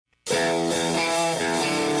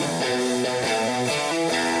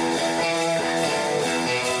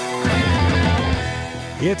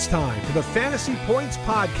It's time for the Fantasy Points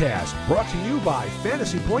Podcast, brought to you by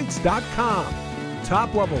FantasyPoints.com.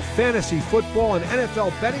 Top-level fantasy football and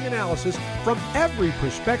NFL betting analysis from every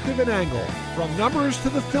perspective and angle, from numbers to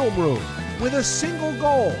the film room, with a single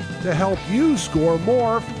goal to help you score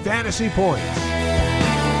more fantasy points.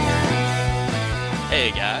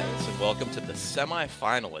 Hey guys, and welcome to the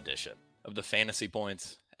semi-final edition of the Fantasy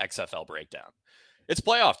Points XFL Breakdown. It's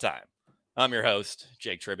playoff time. I'm your host,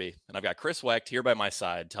 Jake Tribby, and I've got Chris Wecht here by my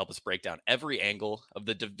side to help us break down every angle of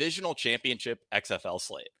the Divisional Championship XFL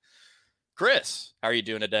slate. Chris, how are you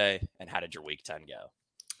doing today, and how did your Week 10 go?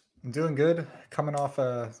 I'm doing good. Coming off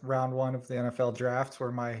round one of the NFL draft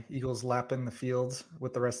where my Eagles lapping the fields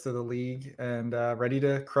with the rest of the league and ready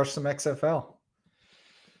to crush some XFL.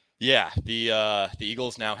 Yeah, the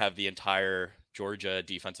Eagles now have the entire Georgia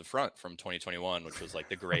defensive front from 2021, which was like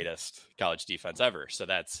the greatest college defense ever. So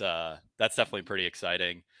that's definitely pretty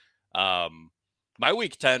exciting. My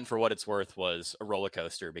Week 10, for what it's worth, was a roller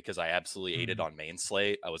coaster because I absolutely ate it on main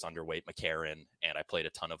slate. I was underweight McCarron, and I played a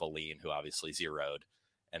ton of Aline, who obviously zeroed.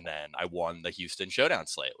 And then I won the Houston Showdown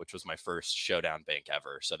slate, which was my first Showdown bank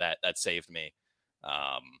ever. So that saved me,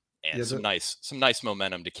 and some nice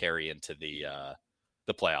momentum to carry into the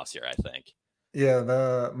playoffs here, I think.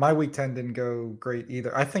 Yeah, my Week 10 didn't go great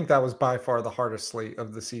either. I think that was by far the hardest slate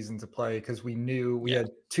of the season to play because we knew we had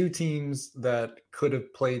two teams that could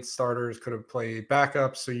have played starters, could have played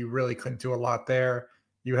backups, so you really couldn't do a lot there.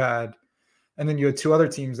 And then you had two other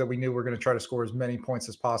teams that we knew were going to try to score as many points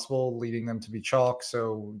as possible, leading them to be chalk.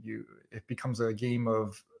 So it becomes a game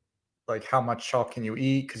of like how much chalk can you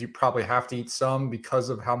eat, because you probably have to eat some because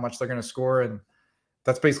of how much they're going to score. And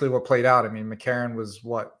that's basically what played out. I mean, McCarron was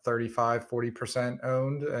 40%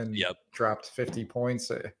 owned and dropped 50 points.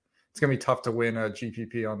 It's going to be tough to win a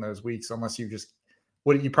GPP on those weeks unless you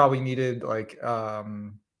you probably needed like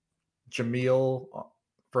Jamil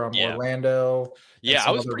from Orlando. Yeah, I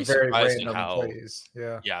was pretty surprised at how plays.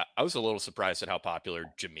 Yeah, I was a little surprised at how popular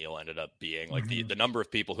Jamil ended up being. Like the number of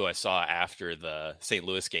people who I saw after the St.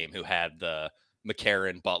 Louis game who had the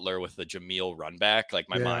McCarron Butler with the Jamil run back, like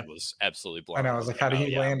my mind was absolutely blown. I know. I was like, how did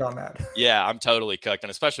he land on that? Yeah, I'm totally cooked. And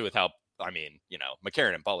especially with how,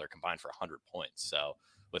 McCarron and Butler combined for 100 points. So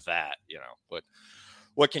with that,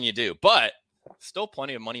 what can you do? But still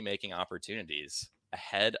plenty of money-making opportunities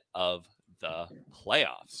ahead of the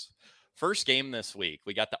playoffs. First game this week,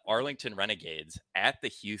 we got the Arlington Renegades at the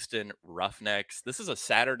Houston Roughnecks. This is a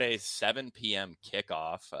Saturday 7 p.m.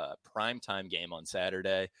 kickoff, primetime game on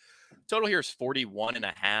Saturday. Total here is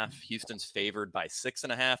 41.5. Houston's favored by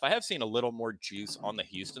 6.5. I have seen a little more juice on the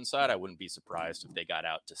Houston side. I wouldn't be surprised if they got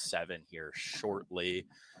out to 7 here shortly.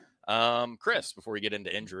 Chris, before we get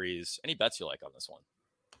into injuries, any bets you like on this one?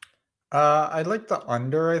 I like the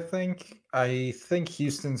under, I think. I think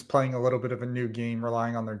Houston's playing a little bit of a new game,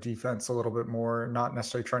 relying on their defense a little bit more, not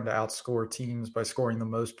necessarily trying to outscore teams by scoring the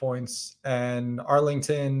most points. And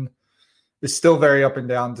Arlington is still very up and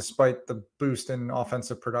down despite the boost in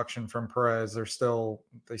offensive production from Perez. They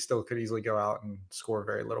still could easily go out and score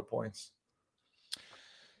very little points.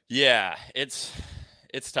 Yeah, it's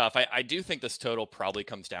tough. I do think this total probably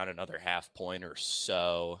comes down another half point or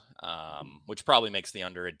so, which probably makes the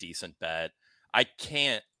under a decent bet. I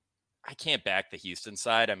can't back the Houston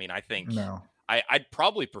side. I mean, I think I'd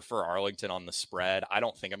probably prefer Arlington on the spread. I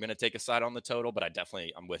don't think I'm going to take a side on the total, but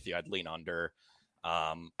I'm with you. I'd lean under.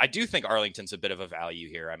 I do think Arlington's a bit of a value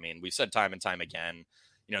here. I mean, we've said time and time again,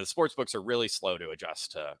 the sports books are really slow to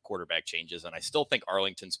adjust to quarterback changes. And I still think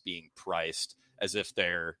Arlington's being priced as if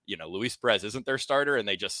they're, Luis Perez isn't their starter and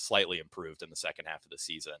they just slightly improved in the second half of the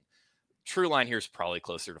season. True line here is probably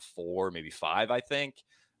closer to 4, maybe 5, I think.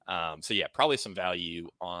 So yeah, probably some value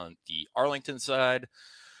on the Arlington side.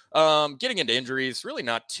 Getting into injuries, really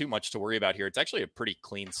not too much to worry about here. It's actually a pretty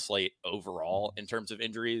clean slate overall in terms of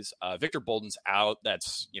injuries. Victor Bolden's out.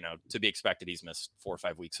 That's, to be expected. He's missed 4 or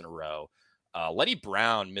 5 weeks in a row. Letty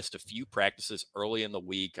Brown missed a few practices early in the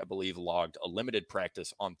week. I believe logged a limited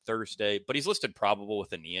practice on Thursday, but he's listed probable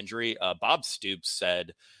with a knee injury. Bob Stoops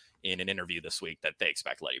said in an interview this week that they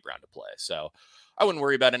expect Letty Brown to play. So I wouldn't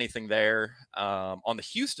worry about anything there. On the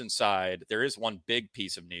Houston side, there is one big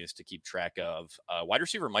piece of news to keep track of. Wide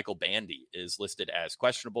receiver Michael Bandy is listed as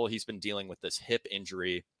questionable. He's been dealing with this hip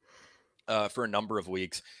injury for a number of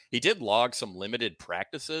weeks. He did log some limited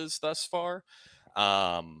practices thus far.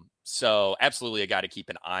 So absolutely a guy to keep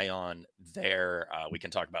an eye on there. We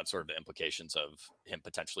can talk about sort of the implications of him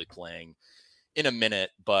potentially playing in a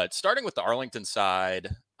minute, but starting with the Arlington side,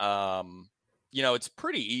 it's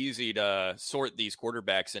pretty easy to sort these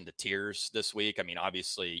quarterbacks into tiers this week. I mean,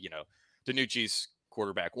 obviously, DiNucci's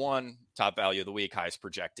quarterback one, top value of the week, highest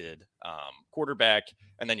projected quarterback.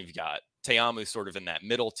 And then you've got Te'amu sort of in that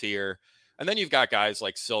middle tier. And then you've got guys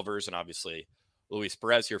like Silvers and obviously Luis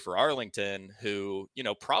Perez here for Arlington, who,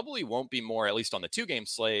 probably won't be more, at least on the 2-game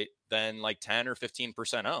slate, than like 10 or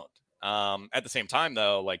 15% owned. At the same time,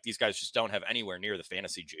 though, like these guys just don't have anywhere near the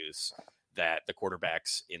fantasy juice that the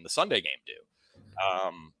quarterbacks in the Sunday game do.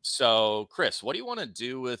 So Chris, what do you want to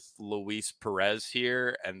do with Luis Perez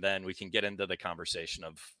here? And then we can get into the conversation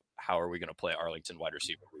of how are we going to play Arlington wide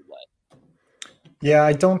receiver roulette. Yeah,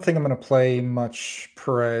 I don't think I'm going to play much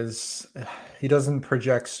Perez. He doesn't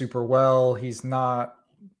project super well. He's not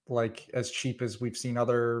like as cheap as we've seen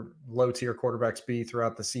other low tier quarterbacks be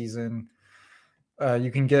throughout the season.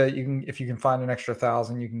 If you can find an extra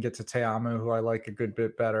 1,000, you can get to Te'amu, who I like a good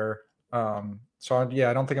bit better. I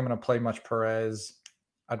don't think I'm going to play much Perez.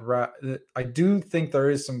 I do think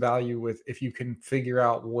there is some value with if you can figure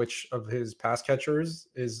out which of his pass catchers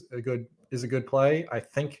is a good play. I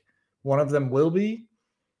think one of them will be.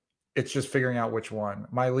 It's just figuring out which one.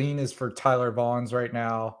 My lean is for Tyler Vaughns right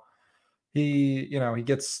now. He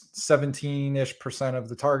gets 17-ish% of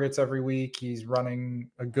the targets every week. He's running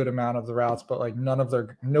a good amount of the routes, but like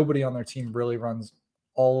nobody on their team really runs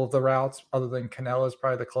all of the routes other than Canelo is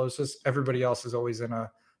probably the closest. Everybody else is always in a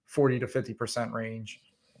 40 to 50% range.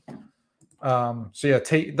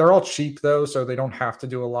 They're all cheap though, so they don't have to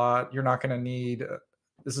do a lot. You're not going to need,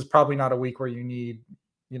 this is probably not a week where you need,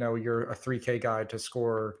 you're a 3K guy to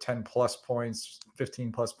score 10 plus points,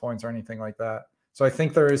 15 plus points or anything like that. So I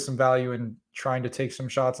think there is some value in trying to take some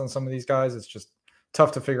shots on some of these guys. It's just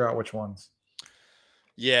tough to figure out which ones.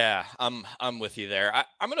 Yeah, I'm with you there.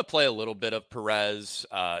 I'm going to play a little bit of Perez,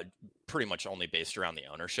 pretty much only based around the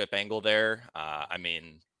ownership angle there.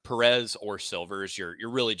 Perez or Silvers, you're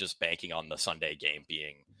really just banking on the Sunday game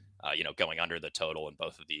being, going under the total in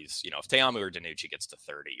both of these. If Te'amu or Danucci gets to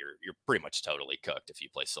 30, you're pretty much totally cooked if you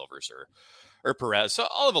play Silvers or Perez. So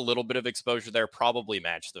I'll have a little bit of exposure there, probably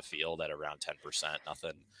match the field at around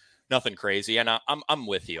 10%. Nothing crazy. And I'm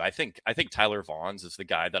with you. I think Tyler Vaughns is the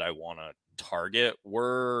guy that I want to target.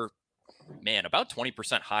 We're about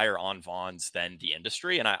 20% higher on Vaughns than the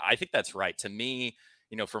industry. And I think that's right. To me,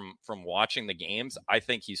 from watching the games, I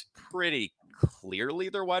think he's pretty clearly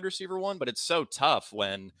their wide receiver one, but it's so tough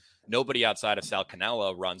when nobody outside of Sal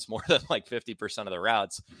Cannella runs more than like 50% of the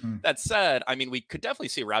routes. Mm-hmm. That said, we could definitely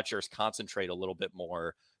see route shares concentrate a little bit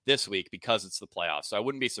more this week because it's the playoffs. So I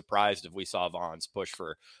wouldn't be surprised if we saw Vaughns push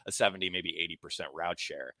for a 70, maybe 80% route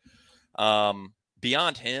share.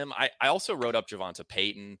 Beyond him, I also wrote up Javonte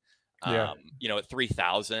Payton. At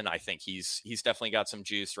 3,000, I think he's definitely got some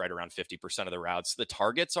juice, right around 50% of the routes. The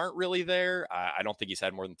targets aren't really there. I don't think he's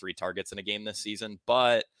had more than 3 targets in a game this season,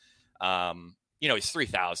 but he's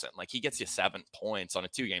 3,000. Like he gets you 7 points on a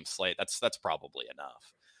 2-game slate. That's probably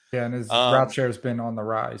enough. Yeah, and his route share has been on the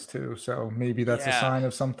rise too, so maybe that's a sign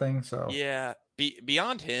of something. So yeah,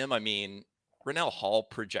 beyond him, Rennell Hall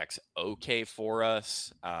projects okay for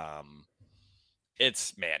us.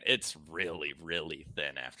 It's really, really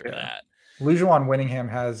thin after that. Lujuan Winningham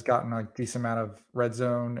has gotten a decent amount of red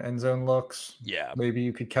zone, end zone looks. Yeah. Maybe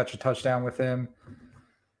you could catch a touchdown with him.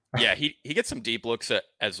 Yeah, he gets some deep looks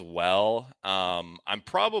as well. I'm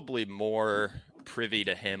probably more privy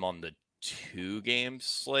to him on the 2-game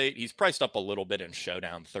slate. He's priced up a little bit in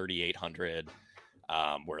Showdown, 3,800,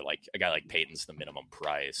 where like a guy like Peyton's the minimum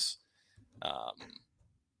price.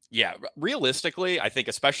 Yeah, realistically, I think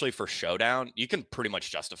especially for Showdown, you can pretty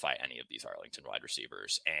much justify any of these Arlington wide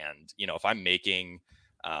receivers. And, if I'm making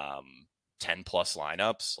 10 plus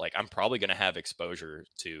lineups, like I'm probably going to have exposure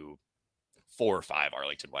to 4 or 5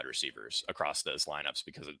 Arlington wide receivers across those lineups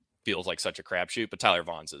because it feels like such a crapshoot. But Tyler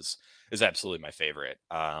Vaughns is absolutely my favorite.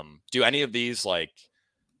 Do any of these like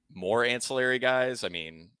more ancillary guys?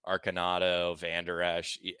 Arcanato, Van Der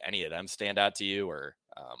Esch, any of them stand out to you, or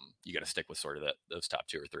you got to stick with sort of those top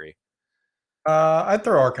 2 or 3? I'd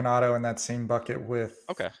throw Arcanato in that same bucket with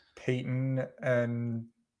Peyton, and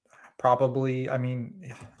probably,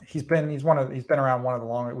 he's been around one of the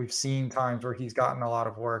longer. We've seen times where he's gotten a lot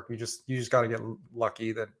of work. You just got to get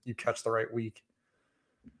lucky that you catch the right week.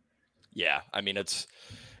 Yeah, it's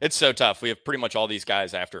so tough. We have pretty much all these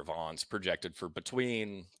guys after Vaughn's projected for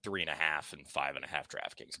between 3.5 and 5.5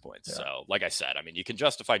 DraftKings points. Yeah. So, like I said, you can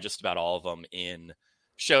justify just about all of them in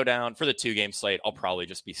Showdown. For the 2-game slate, I'll probably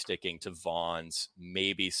just be sticking to Vaughn's,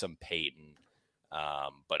 maybe some Peyton,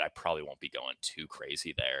 but I probably won't be going too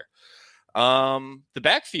crazy there. The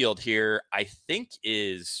backfield here, I think,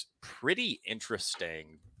 is pretty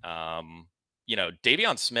interesting.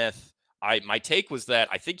 Davion Smith, my take was that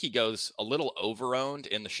I think he goes a little over-owned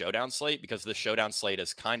in the showdown slate because the showdown slate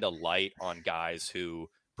is kind of light on guys who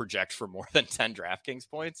project for more than 10 DraftKings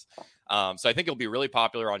points. So I think he'll be really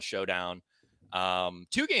popular on showdown.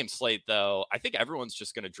 2-game slate, though, I think everyone's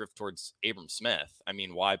just going to drift towards Abram Smith. I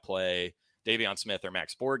mean, why play Davion Smith or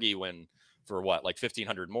Max Borghi when for what, like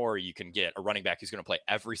 1,500 more, you can get a running back who's going to play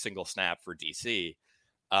every single snap for DC.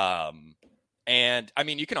 And I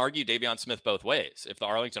mean, you can argue Davion Smith both ways. If the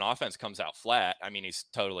Arlington offense comes out flat, I mean, he's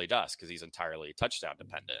totally dust because he's entirely touchdown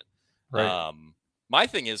dependent. Right. My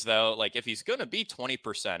thing is though, like if he's going to be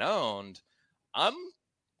 20% owned, I'm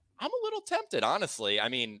a little tempted, honestly. I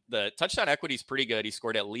mean, the touchdown equity is pretty good. He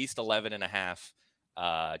scored at least 11 and a half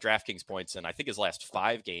DraftKings points in I think his last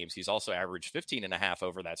 5 games. He's also averaged 15 and a half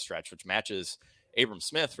over that stretch, which matches Abram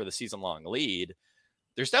Smith for the season long lead.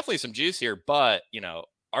 There's definitely some juice here, but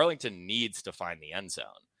Arlington needs to find the end zone.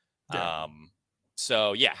 Yeah.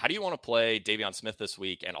 So yeah, how do you want to play Davion Smith this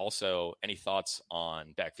week? And also any thoughts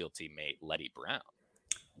on backfield teammate Letty Brown?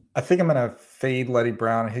 I think I'm going to fade Letty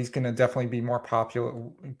Brown. He's going to definitely be more popular,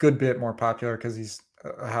 a good bit more popular because he's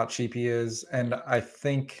how cheap he is. And I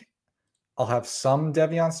think I'll have some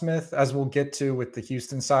Devion Smith, as we'll get to with the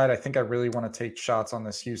Houston side. I think I really want to take shots on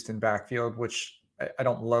this Houston backfield, which I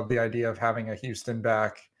don't love the idea of having a Houston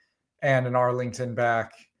back and an Arlington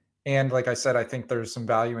back. And like I said, I think there's some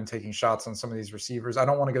value in taking shots on some of these receivers. I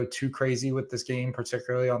don't want to go too crazy with this game,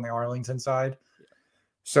 particularly on the Arlington side.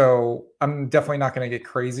 So I'm definitely not going to get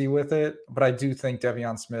crazy with it, but I do think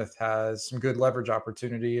Devion Smith has some good leverage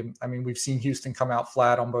opportunity. I mean, we've seen Houston come out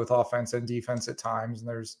flat on both offense and defense at times,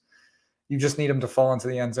 and you just need him to fall into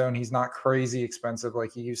the end zone. He's not crazy expensive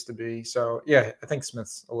like he used to be. So yeah, I think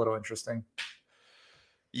Smith's a little interesting.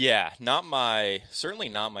 Yeah, certainly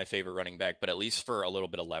not my favorite running back, but at least for a little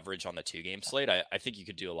bit of leverage on the 2-game slate, I think you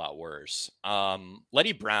could do a lot worse.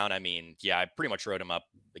 Letty Brown, I mean, yeah, I pretty much wrote him up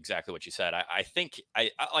exactly what you said. I think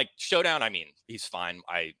I like showdown. I mean, he's fine.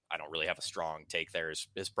 I don't really have a strong take there.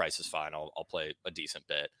 His price is fine. I'll play a decent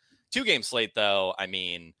bit. 2-game slate though. I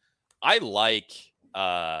mean, I like,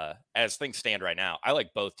 as things stand right now, I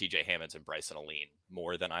like both TJ Hammonds and Bryson Aline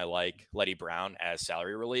more than I like Letty Brown as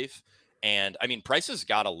salary relief. And I mean, prices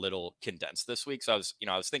got a little condensed this week. So I was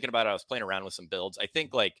thinking about it. I was playing around with some builds. I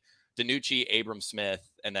think like DiNucci, Abram Smith,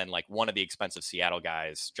 and then like one of the expensive Seattle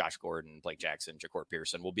guys, Josh Gordon, Blake Jackson, Ja'Cory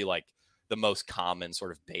Pearson will be like the most common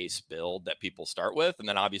sort of base build that people start with. And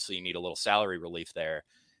then obviously you need a little salary relief there.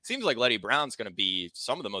 Seems like Letty Brown's going to be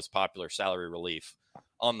some of the most popular salary relief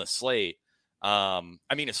on the slate. I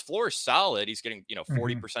mean, his floor is solid. He's getting,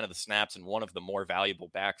 40% of the snaps in one of the more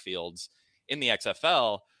valuable backfields in the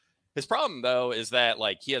XFL. His problem, though, is that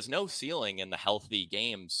like he has no ceiling in the healthy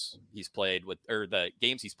games he's played with, or the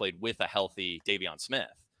games he's played with a healthy Davion Smith.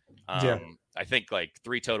 Yeah. I think like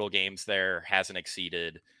 3 total games there hasn't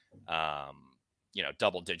exceeded,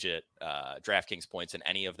 double-digit DraftKings points in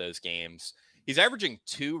any of those games. He's averaging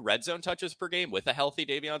 2 red zone touches per game with a healthy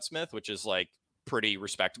Davion Smith, which is like pretty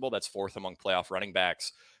respectable. That's 4th among playoff running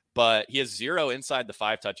backs. But he has 0 inside the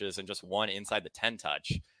 5 touches and just 1 inside the 10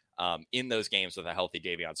 touch. In those games with a healthy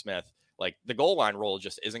Davion Smith. Like the goal line roll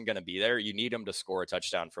just isn't going to be there. You need him to score a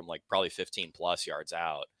touchdown from like probably 15 plus yards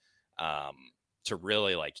out to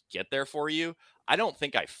really like get there for you. I don't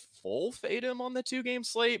think I full fade him on the 2-game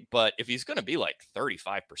slate, but if he's going to be like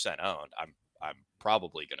 35% owned, I'm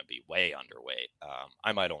probably going to be way underweight.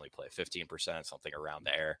 I might only play 15%, something around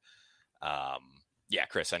there. Yeah,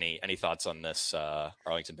 Chris, any thoughts on this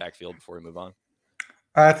Arlington backfield before we move on?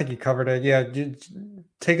 I think you covered it. Yeah,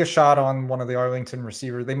 take a shot on one of the Arlington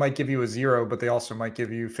receivers. They might give you a 0, but they also might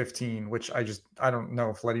give you 15, which I don't know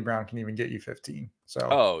if Letty Brown can even get you 15. So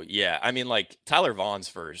oh yeah, I mean like Tyler Vaughn's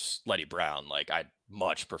versus Letty Brown. Like I'd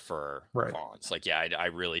much prefer Vaughn's. Like yeah, I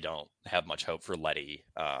really don't have much hope for Letty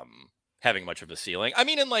having much of a ceiling. I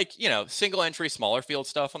mean, in like single entry, smaller field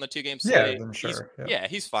stuff on the 2-game slate. Yeah, I'm sure.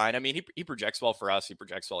 He's fine. I mean, he projects well for us. He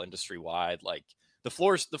projects well industry wide. Like the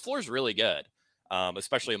floor's really good.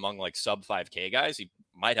 Especially among like sub 5K guys, he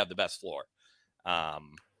might have the best floor.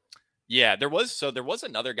 There was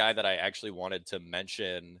another guy that I actually wanted to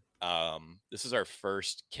mention. This is our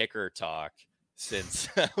first kicker talk since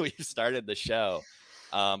we started the show.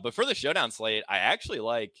 But for the showdown slate, I actually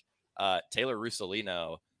like Taylor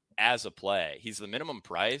Russolino as a play. He's the minimum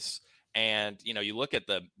price. And, you look at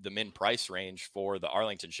the min price range for the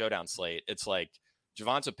Arlington showdown slate, it's like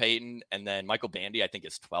Javonte Payton and then Michael Bandy, I think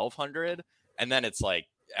is 1,200. And then it's like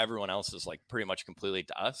everyone else is like pretty much completely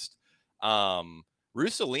dust.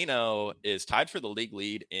 Russolino is tied for the league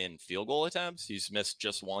lead in field goal attempts. He's missed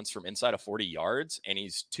just once from inside of 40 yards, and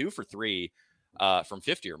he's 2 for 3 from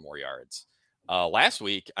 50 or more yards. Last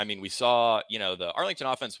week, I mean, we saw, the Arlington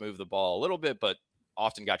offense move the ball a little bit, but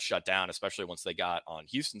often got shut down, especially once they got on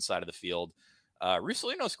Houston's side of the field.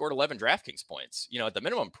 Russolino scored 11 DraftKings points. At the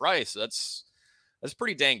minimum price, that's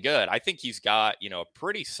pretty dang good. I think he's got, a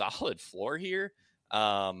pretty solid floor here.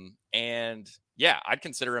 And yeah, I'd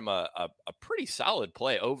consider him a pretty solid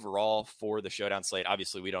play overall for the showdown slate.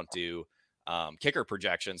 Obviously, we don't do kicker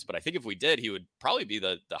projections, but I think if we did, he would probably be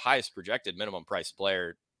the highest projected minimum price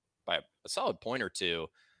player by a solid point or two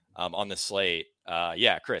on this slate.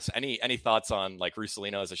 Yeah, Chris, any thoughts on like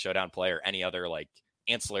Russolino as a showdown player, any other like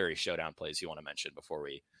ancillary showdown plays you want to mention before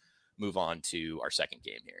we move on to our second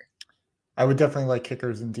game here? I would definitely like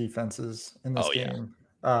kickers and defenses in this game.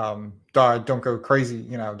 Yeah. Don't go crazy,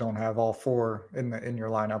 don't have all four in your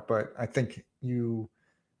lineup, but I think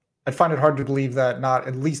I'd find it hard to believe that not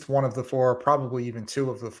at least one of the four, probably even two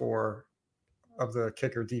of the four of the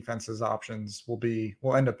kicker defenses options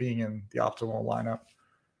will end up being in the optimal lineup.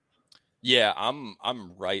 Yeah, I'm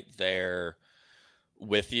right there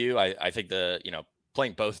with you. I think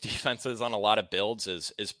playing both defenses on a lot of builds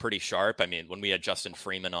is pretty sharp. I mean, when we had Justin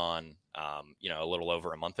Freeman on, a little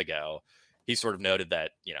over a month ago, he sort of noted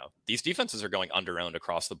that, these defenses are going under-owned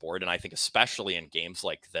across the board. And I think especially in games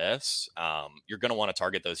like this, you're going to want to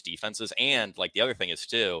target those defenses. And like the other thing is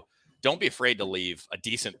too, don't be afraid to leave a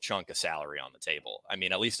decent chunk of salary on the table. I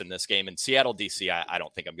mean, at least in this game in Seattle, DC, I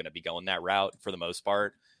don't think I'm going to be going that route for the most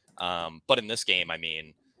part. But in this game, I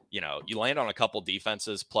mean, you land on a couple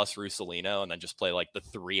defenses plus Russolino and then just play like the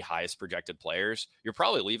three highest projected players. You're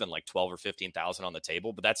probably leaving like 12 or 15,000 on the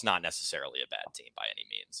table, but that's not necessarily a bad team by any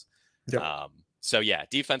means. Yep. So yeah,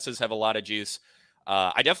 defenses have a lot of juice.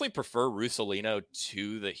 I definitely prefer Russolino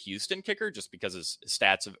to the Houston kicker just because his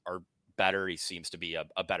stats are better. He seems to be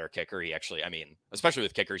a better kicker. He actually, I mean, especially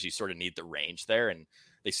with kickers, you sort of need the range there, and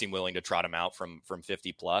they seem willing to trot him out from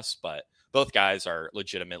 50 plus, but both guys are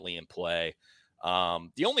legitimately in play.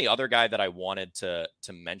 The only other guy that I wanted to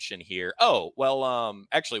mention here.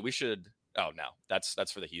 Actually we should, no,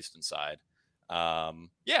 that's for the Houston side.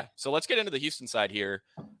 Yeah. So let's get into the Houston side here.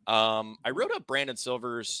 I wrote up Brandon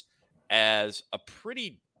Silvers as a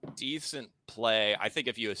pretty decent play. I think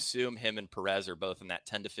if you assume him and Perez are both in that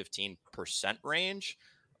 10 to 15% range,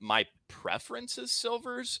 my preference is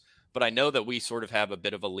Silvers, but I know that we sort of have a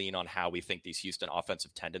bit of a lean on how we think these Houston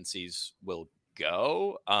offensive tendencies will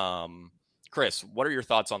go. Chris, what are your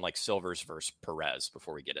thoughts on like Silvers versus Perez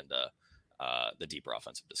before we get into the deeper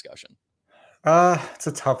offensive discussion? It's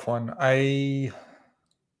a tough one. I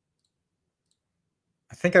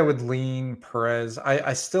think I would lean Perez.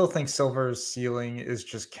 I still think Silver's ceiling is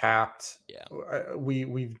just capped. Yeah. I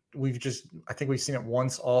think we've seen it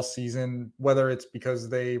once all season, whether it's because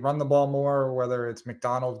they run the ball more or whether it's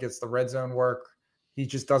McDonald gets the red zone work. He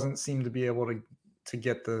just doesn't seem to be able to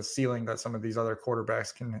get the ceiling that some of these other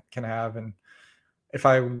quarterbacks can have. And if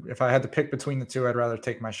I had to pick between the two, I'd rather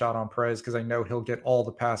take my shot on Perez because I know he'll get all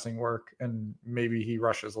the passing work and maybe he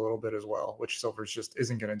rushes a little bit as well, which Silvers just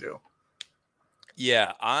isn't going to do.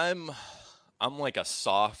 Yeah, I'm like a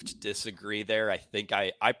soft disagree there. I think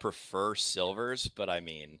I prefer Silvers, but I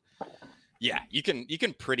mean, yeah, you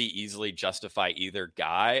can pretty easily justify either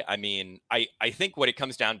guy. I mean, I think what it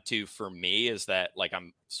comes down to for me is that like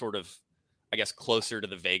I'm sort of, I guess, closer to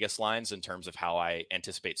the Vegas lines in terms of how I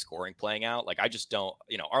anticipate scoring playing out. Like I just don't,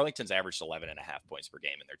 Arlington's averaged 11.5 points per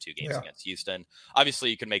game in their two games against Houston. Obviously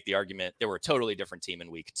you can make the argument they were a totally different team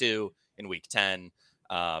in week 2, in week 10.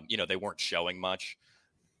 They weren't showing much,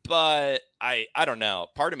 but I don't know.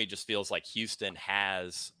 Part of me just feels like Houston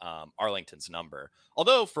has Arlington's number.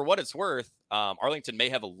 Although for what it's worth, Arlington may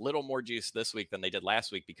have a little more juice this week than they did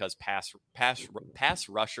last week because pass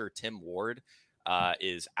rusher Tim Ward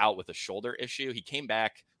is out with a shoulder issue. He came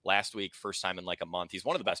back last week, first time in like a month. He's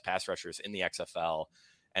one of the best pass rushers in the XFL,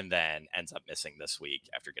 and then ends up missing this week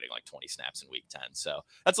after getting like 20 snaps in week 10. So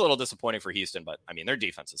that's a little disappointing for Houston, but I mean, their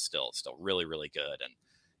defense is still really, really good. And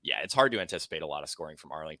yeah, it's hard to anticipate a lot of scoring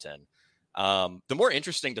from Arlington. The more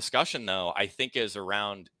interesting discussion though, I think is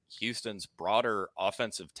around Houston's broader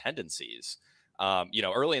offensive tendencies.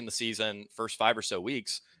 Early in the season, first 5 or so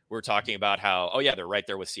weeks, we were talking about how, they're right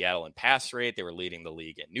there with Seattle in pass rate. They were leading the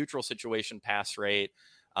league in neutral situation pass rate.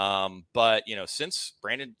 But since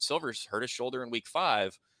Brandon Silvers hurt his shoulder in week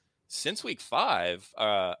 5, since week 7,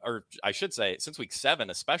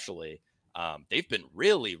 especially, they've been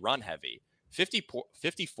really run heavy.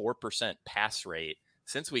 54% pass rate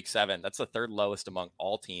since week 7. That's the third lowest among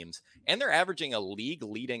all teams. And they're averaging a league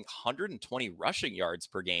leading 120 rushing yards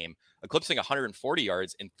per game, eclipsing 140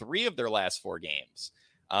 yards in 3 of their last 4 games.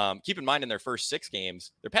 Keep in mind, in their first 6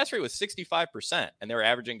 games, their pass rate was 65%, and they were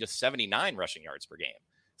averaging just 79 rushing yards per game.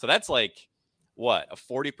 So that's like, a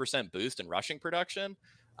 40% boost in rushing production.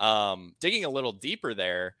 Digging a little deeper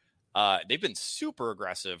there, they've been super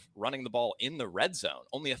aggressive running the ball in the red zone,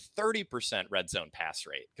 only a 30% red zone pass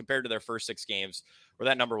rate compared to their first 6 games where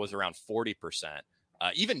that number was around 40%.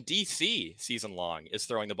 Even DC season long is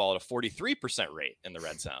throwing the ball at a 43% rate in the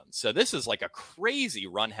red zone. So this is like a crazy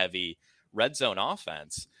run heavy red zone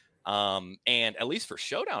offense. And at least for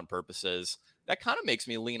showdown purposes, that kind of makes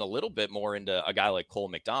me lean a little bit more into a guy like Cole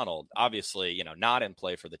McDonald. Obviously, not in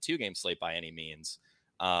play for the 2-game slate by any means.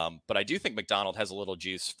 But I do think McDonald has a little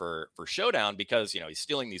juice for showdown because, he's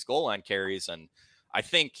stealing these goal line carries. And I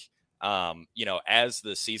think, as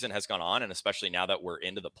the season has gone on, and especially now that we're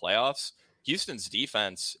into the playoffs, Houston's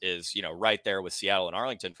defense is, right there with Seattle and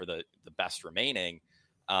Arlington for the best remaining.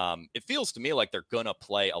 It feels to me like they're going to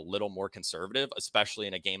play a little more conservative, especially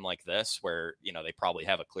in a game like this where, they probably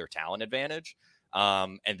have a clear talent advantage.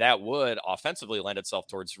 And that would offensively lend itself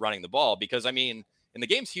towards running the ball because, in the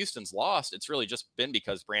games Houston's lost, it's really just been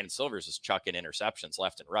because Brandon Silvers is chucking interceptions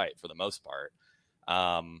left and right for the most part.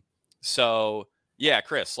 So yeah,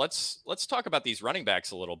 Chris, let's talk about these running backs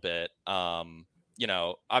a little bit.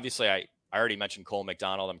 Obviously I already mentioned Cole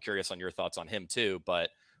McDonald. I'm curious on your thoughts on him too,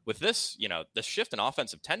 but with this, the shift in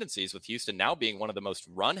offensive tendencies with Houston now being one of the most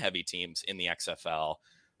run heavy teams in the XFL,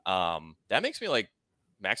 that makes me like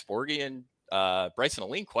Max Borghi and Bryson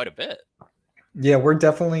Aline quite a bit. Yeah, we're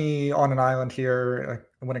definitely on an island here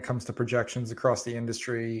when it comes to projections across the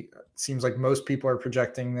industry. It seems like most people are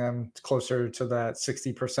projecting them closer to that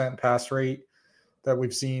 60% pass rate that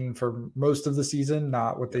we've seen for most of the season,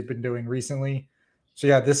 not what they've been doing recently. So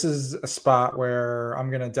yeah, this is a spot where I'm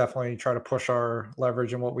going to definitely try to push our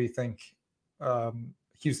leverage and what we think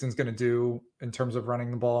Houston's going to do in terms of running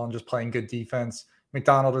the ball and just playing good defense.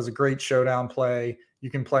 McDonald is a great showdown play. You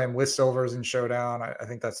can play him with Silvers in showdown. I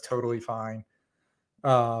think that's totally fine.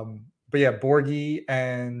 But yeah, Borghi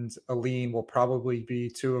and Aline will probably be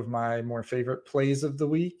 2 of my more favorite plays of the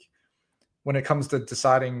week. When it comes to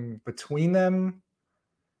deciding between them,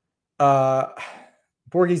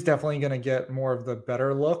 Borghi's definitely going to get more of the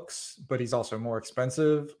better looks, but he's also more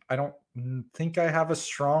expensive. I don't think I have a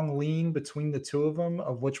strong lean between the 2 of them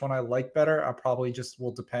of which one I like better. I probably just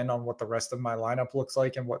will depend on what the rest of my lineup looks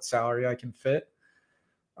like and what salary I can fit.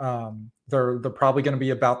 They're probably going to be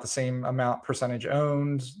about the same amount percentage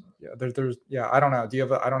owned. Yeah, I don't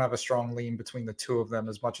know. I don't have a strong lean between the 2 of them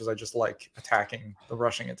as much as I just like attacking the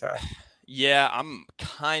rushing attack. Yeah, I'm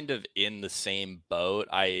kind of in the same boat.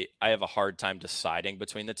 I have a hard time deciding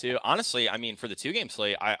between the 2. Honestly, for the 2-game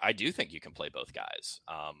slate, I do think you can play both guys.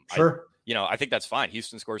 Sure. I think that's fine.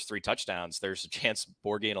 Houston scores 3 touchdowns. There's a chance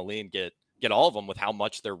Borghi and Aline get all of them with how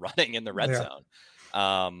much they're running in the red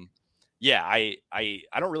zone. Yeah, I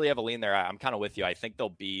don't really have a lean there. I'm kind of with you. I think they'll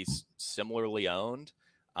be similarly owned.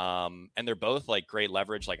 And they're both like great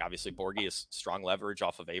leverage. Like obviously Borghi is strong leverage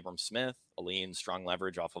off of Abram Smith, Aline strong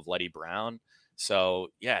leverage off of Letty Brown. So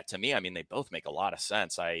yeah, to me, they both make a lot of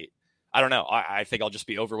sense. I don't know. I think I'll just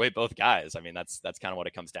be overweight both guys. That's kind of what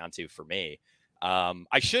it comes down to for me.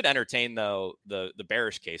 I should entertain though the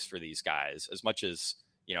bearish case for these guys as much as,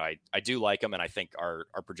 I do like them. And I think our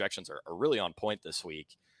projections are really on point this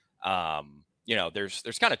week.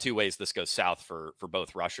 There's kind of 2 ways this goes south for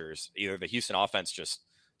both rushers. Either the Houston offense just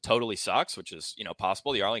totally sucks, which is,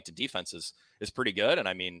 possible. The Arlington defense is pretty good.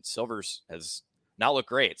 And Silvers has not looked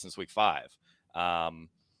great since week 5.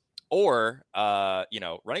 Or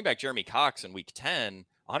running back Jeremy Cox in week 10,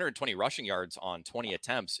 120 rushing yards on 20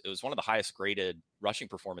 attempts. It was one of the highest graded rushing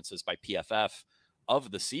performances by PFF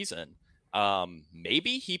of the season.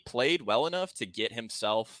 Maybe he played well enough to get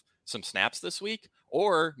himself some snaps this week,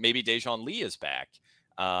 or maybe Dejon Lee is back.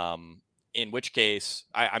 In which case,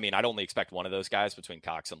 I'd only expect one of those guys between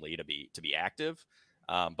Cox and Lee to be active,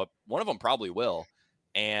 but one of them probably will.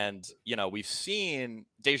 And we've seen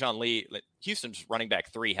Dejon Lee, Houston's running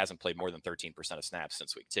back 3, hasn't played more than 13% of snaps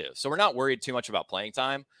since week 2, so we're not worried too much about playing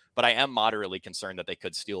time. But I am moderately concerned that they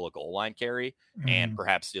could steal a goal line carry and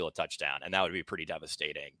perhaps steal a touchdown, and that would be pretty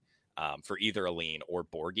devastating for either Aline or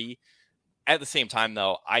Borghi. At the same time,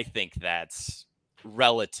 though, I think that's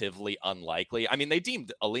relatively unlikely. They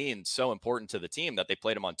deemed Aline so important to the team that they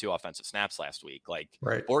played him on 2 offensive snaps last week. Like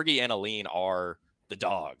right. Borghi and Aline are the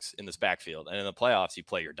dogs in this backfield, and in the playoffs, you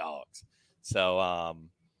play your dogs. So,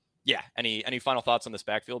 yeah. Any final thoughts on this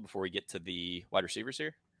backfield before we get to the wide receivers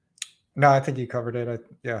here? No, I think you covered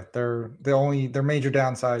it. Their major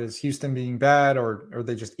downside is Houston being bad, or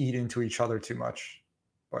they just eat into each other too much.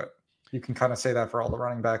 But you can kind of say that for all the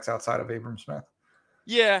running backs outside of Abram Smith.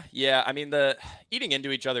 Yeah. The eating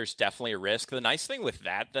into each other is definitely a risk. The nice thing with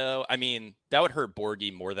that, though, that would hurt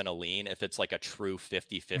Borghi more than Aline if it's like a true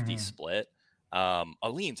 50-50 split.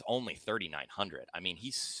 Aline's only 3,900. I mean,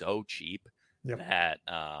 he's so cheap Yep. that,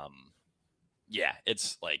 yeah,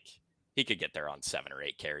 it's like he could get there on 7 or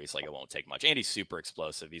 8 carries. Like, it won't take much. And he's super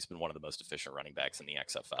explosive. He's been one of the most efficient running backs in the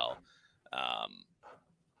XFL.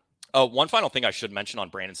 Oh, one final thing I should mention on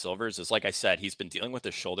Brandon Silvers is, like I said, he's been dealing with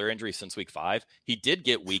a shoulder injury since week 5. He did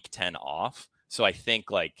get week 10 off. So I think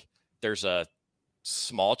like there's a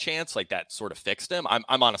small chance like that sort of fixed him.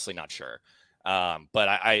 I'm honestly not sure.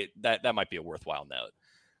 But that might be a worthwhile note.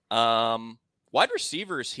 Wide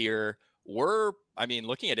receivers here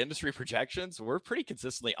looking at industry projections, we're pretty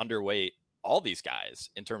consistently underweight all these guys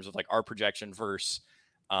in terms of like our projection versus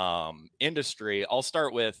industry. I'll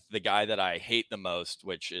start with the guy that I hate the most,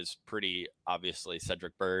 which is pretty obviously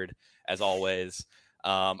Cedric Byrd, as always.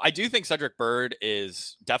 I do think Cedric Byrd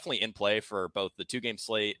is definitely in play for both the 2-game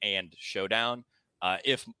slate and showdown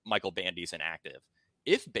if Michael Bandy's inactive.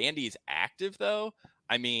 If Bandy's active, though,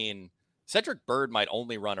 I mean, Cedric Byrd might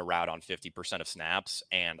only run a route on 50% of snaps,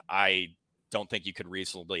 and I don't think you could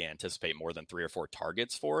reasonably anticipate more than 3 or 4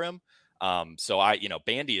 targets for him. So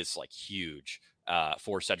Bandy is like huge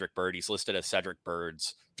for Cedric Byrd. He's listed as Cedric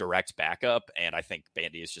Byrd's direct backup, and I think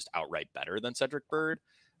Bandy is just outright better than Cedric Byrd.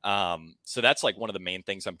 So that's like one of the main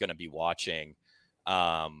things I'm going to be watching.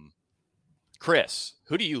 Chris,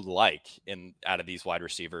 who do you like out of these wide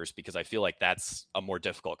receivers? Because I feel like that's a more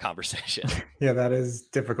difficult conversation. Yeah, that is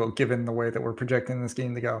difficult given the way that we're projecting this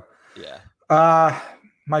game to go. Yeah.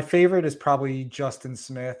 My favorite is probably Justin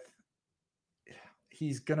Smith.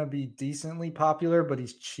 He's going to be decently popular, but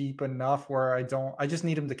he's cheap enough where I just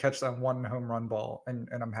need him to catch that one home run ball and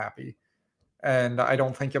I'm happy. And I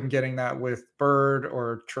don't think I'm getting that with Byrd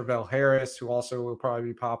or Travell Harris, who also will probably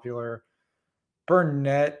be popular.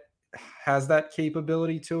 Burnett has that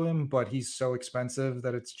capability to him, but he's so expensive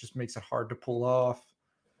that it just makes it hard to pull off.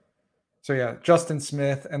 So yeah, Justin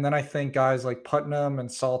Smith. And then I think guys like Putnam and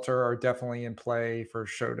Salter are definitely in play for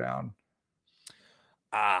showdown.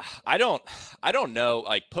 I don't know.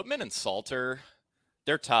 Like Putman and Salter,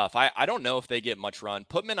 they're tough. I don't know if they get much run.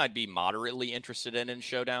 Putman, I'd be moderately interested in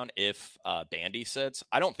showdown if Bandy sits.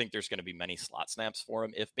 I don't think there's going to be many slot snaps for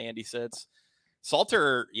him if Bandy sits.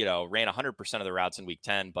 Salter, ran 100% of the routes in week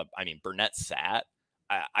 10, but I mean, Burnett sat.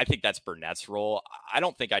 I think that's Burnett's role. I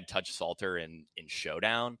don't think I'd touch Salter in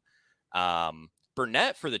showdown.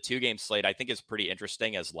 Burnett for the 2-game slate, I think is pretty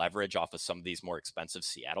interesting as leverage off of some of these more expensive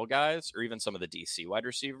Seattle guys or even some of the DC wide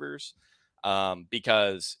receivers.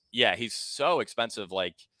 Because yeah, he's so expensive.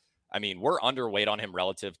 Like, I mean, we're underweight on him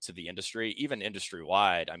relative to the industry, even industry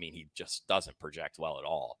wide. I mean, he just doesn't project well at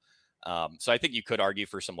all. So I think you could argue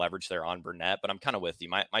for some leverage there on Burnett, but I'm kind of with you.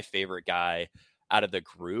 My favorite guy out of the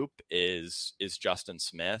group is Justin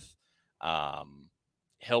Smith.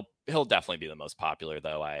 He'll definitely be the most popular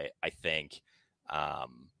though. I think.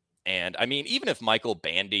 And I mean, even if Michael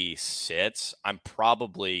Bandy sits, I'm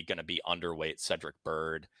probably going to be underweight Cedric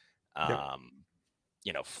Byrd,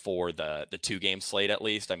 for the 2-game slate at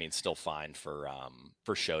least. I mean, still fine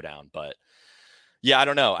for showdown, but yeah, I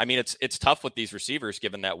don't know. I mean, it's tough with these receivers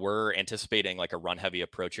given that we're anticipating like a run heavy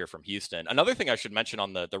approach here from Houston. Another thing I should mention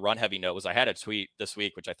on the run heavy note was I had a tweet this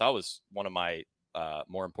week, which I thought was one of my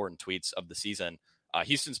more important tweets of the season.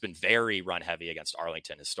 Houston's been very run heavy against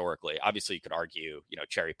Arlington historically. Obviously, you could argue,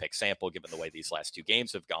 cherry pick sample given the way these last 2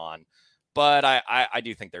 games have gone. But I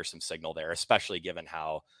do think there's some signal there, especially given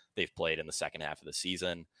how they've played in the second half of the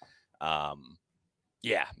season.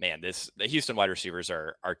 Yeah, man, the Houston wide receivers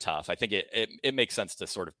are tough. I think it makes sense to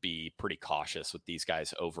sort of be pretty cautious with these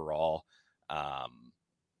guys overall.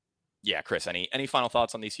 Yeah, Chris, any final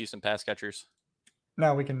thoughts on these Houston pass catchers?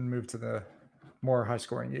 Now we can move to the more high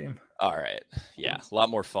scoring game. All right. Yeah. A lot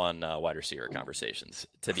more fun wide receiver conversations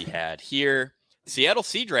to be had here. Seattle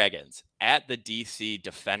Sea Dragons at the DC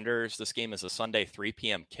Defenders. This game is a Sunday 3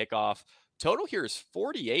 p.m. kickoff. Total here is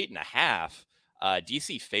 48.5.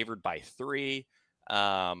 DC favored by 3.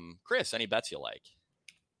 Chris, any bets you like?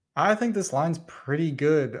 I think this line's pretty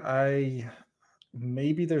good.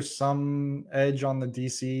 Maybe there's some edge on the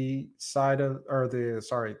DC side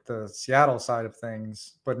the Seattle side of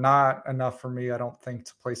things, but not enough for me, I don't think,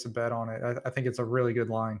 to place a bet on it. I think it's a really good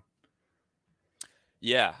line.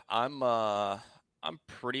 Yeah, I'm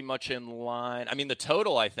pretty much in line. I mean, the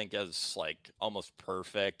total I think is like almost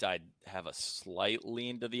perfect. I'd have a slight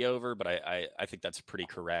lean to the over, but I think that's pretty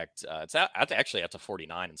correct. It's actually out to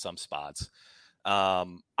 49 in some spots.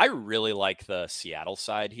 I really like the Seattle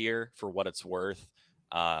side here for what it's worth.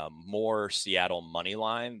 More Seattle money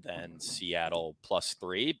line than Seattle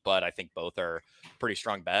 +3, but I think both are pretty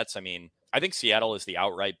strong bets. I mean, I think Seattle is the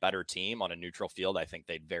outright better team on a neutral field. I think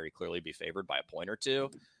they'd very clearly be favored by a point or two.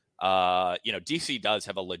 DC does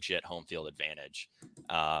have a legit home field advantage.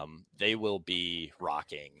 They will be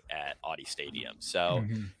rocking at Audi Stadium. So,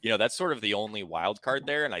 that's sort of the only wild card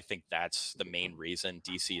there. And I think that's the main reason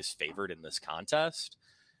DC is favored in this contest.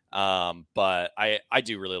 But I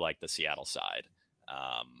do really like the Seattle side.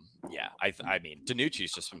 I mean,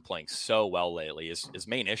 DiNucci's just been playing so well lately. His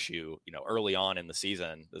main issue, early on in the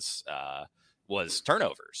season, this was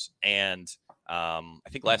turnovers. And I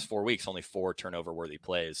think last 4 weeks, only 4 turnover worthy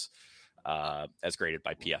plays as graded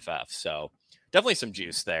by PFF. So definitely some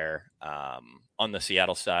juice there. On the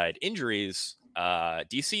Seattle side, injuries,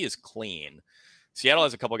 DC is clean. Seattle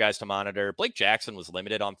has a couple guys to monitor. Blake Jackson was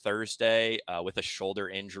limited on Thursday with a shoulder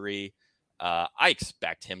injury. I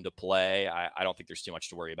expect him to play. I don't think there's too much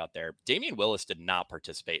to worry about there. Damian Willis did not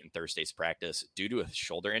participate in Thursday's practice due to a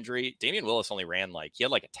shoulder injury. Damian Willis only ran he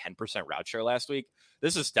had a 10% route share last week.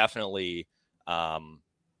 This is definitely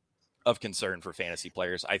of concern for fantasy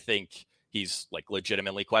players. I think he's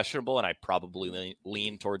legitimately questionable, and I probably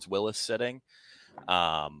lean towards Willis sitting.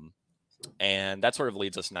 And that sort of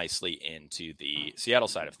leads us nicely into the Seattle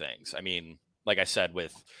side of things. I mean, like I said,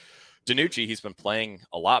 with DiNucci, he's been playing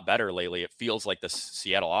a lot better lately. It feels like the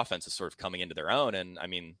Seattle offense is sort of coming into their own. And I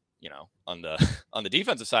mean, on the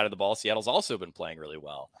defensive side of the ball, Seattle's also been playing really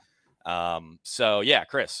well. So yeah,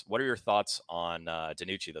 Chris, what are your thoughts on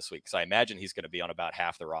DiNucci this week? Because I imagine he's going to be on about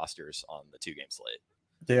half the rosters on the 2-game slate.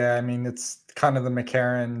 Yeah, I mean, it's kind of the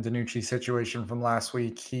McCarron DiNucci situation from last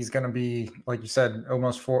week. He's going to be, like you said,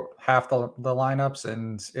 almost half the lineups.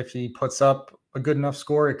 And if he puts up a good enough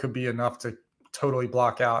score, it could be enough to totally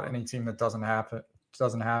block out any team that doesn't have him.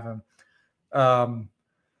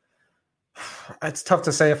 It's tough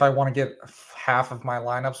to say if I want to get half of my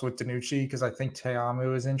lineups with DiNucci because I think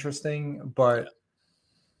Teamu is interesting, but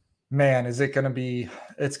man, it's going to be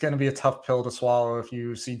a tough pill to swallow if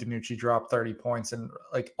you see DiNucci drop 30 points and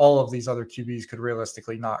all of these other QBs could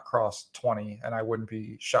realistically not cross 20 and I wouldn't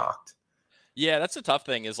be shocked. Yeah, that's a tough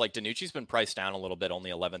thing is DiNucci's been priced down a little bit,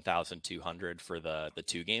 only 11,200 for the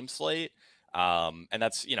 2-game slate. And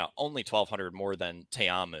that's, only 1,200 more than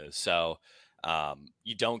Teamu. So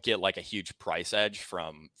you don't get a huge price edge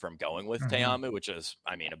from going with Teamu, which is,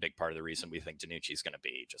 I mean, a big part of the reason we think DiNucci's going to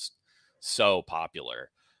be just so popular.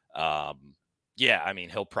 Yeah, I mean,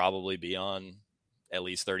 he'll probably be on at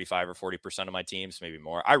least 35 or 40% of my teams, maybe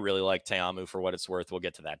more. I really like Teamu for what it's worth. We'll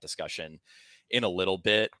get to that discussion in a little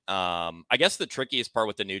bit. I guess the trickiest part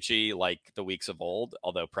with DiNucci, like the weeks of old,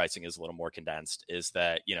 although pricing is a little more condensed, is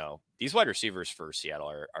that, these wide receivers for Seattle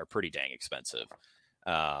are pretty dang expensive.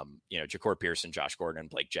 Ja'Cory Pearson, Josh Gordon, and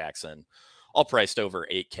Blake Jackson, all priced over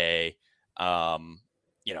 8K.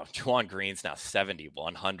 Juwan Green's now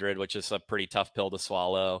 7,100, which is a pretty tough pill to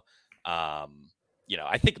swallow. I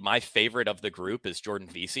think my favorite of the group is Jordan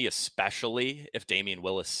Vesey, especially if Damian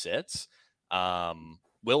Willis sits.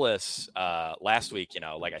 Willis, last week,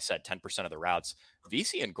 like I said, 10% of the routes.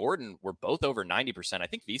 Vesey and Gordon were both over 90%. I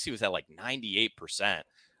think Vesey was at 98%.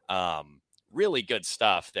 Really good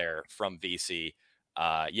stuff there from Vesey. So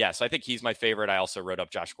I think he's my favorite. I also wrote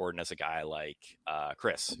up Josh Gordon as a guy like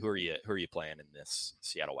Chris. Who are you playing in this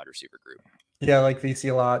Seattle wide receiver group? Yeah, I like Vesey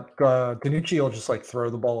a lot. DiNucci will just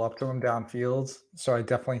throw the ball up to him downfield. So I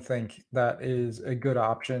definitely think that is a good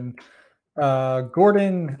option.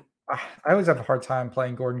 Gordon, I always have a hard time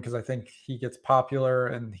playing Gordon because I think he gets popular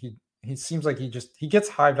and he seems like he gets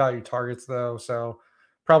high value targets though. So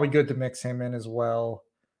probably good to mix him in as well.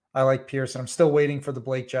 I like Pearson. I'm still waiting for the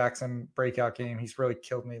Blake Jackson breakout game. He's really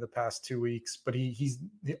killed me the past 2 weeks, but he's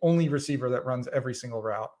the only receiver that runs every single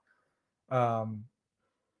route.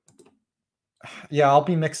 Yeah, I'll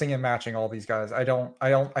be mixing and matching all these guys.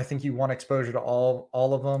 I think you want exposure to all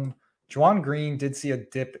of them. Juwan Green did see a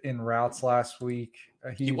dip in routes last week.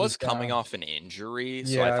 He was coming off an injury,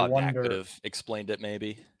 so I thought that could have explained it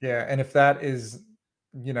maybe. Yeah, and if that is,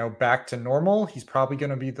 back to normal, he's probably going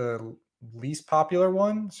to be the least popular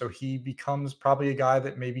one. So he becomes probably a guy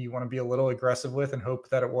that maybe you want to be a little aggressive with and hope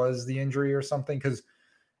that it was the injury or something. Because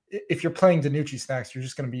if you're playing DiNucci snacks, you're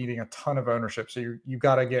just going to be eating a ton of ownership. So you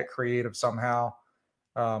got to get creative somehow.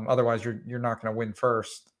 Otherwise, you're not going to win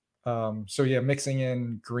first. So yeah, mixing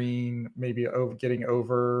in Green, maybe getting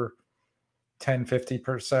over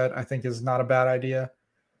 10-50%, I think is not a bad idea.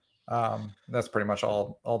 That's pretty much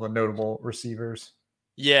all the notable receivers.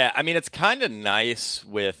 Yeah, I mean, it's kind of nice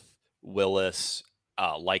with Willis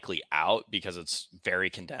likely out because it's very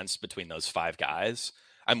condensed between those 5 guys.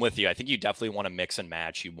 I'm with you. I think you definitely want to mix and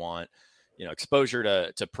match. You want,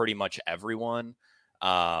 exposure to pretty much everyone.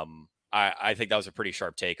 I think that was a pretty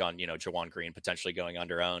sharp take on, Juwan Green potentially going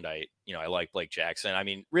underowned. I like Blake Jackson. I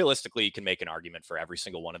mean, realistically, you can make an argument for every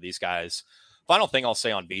single one of these guys. Final thing I'll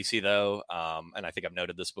say on VC though, and I think I've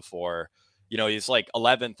noted this before, he's like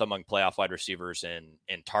 11th among playoff wide receivers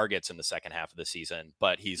in targets in the second half of the season,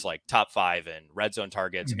 but he's like top 5 in red zone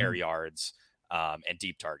targets, air yards, and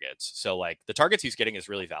deep targets. So like the targets he's getting is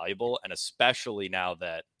really valuable. And especially now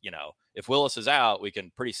that, if Willis is out, we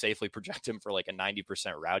can pretty safely project him for like a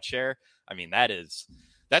 90% route share. I mean,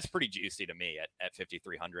 that's pretty juicy to me at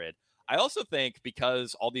 5,300. I also think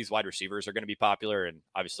because all these wide receivers are going to be popular, and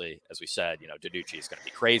obviously, as we said, DiNucci is going to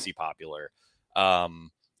be crazy popular.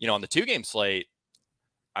 On the 2-game slate,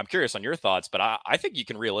 I'm curious on your thoughts, but I think you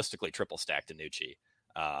can realistically triple stack DiNucci.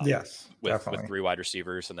 Yes, with 3 wide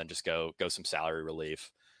receivers, and then just go some salary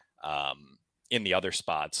relief in the other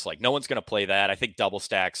spots. Like no one's going to play that. I think double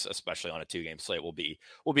stacks, especially on a 2-game slate, will be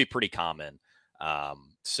pretty common.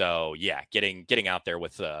 So yeah, getting out there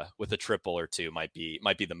with a triple or 2 might be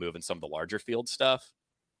the move in some of the larger field stuff.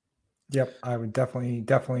 Yep, I would definitely.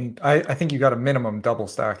 I think you got a minimum double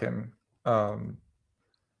stack him.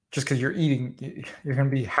 Just because you're going to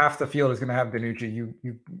be half the field is going to have DiNucci.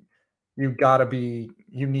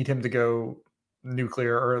 You need him to go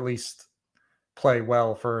nuclear, or at least play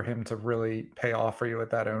well for him to really pay off for you at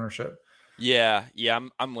that ownership. Yeah,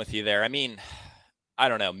 I'm with you there. I mean, I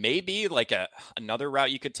don't know. Maybe like another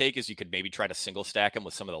route you could take is you could maybe try to single stack him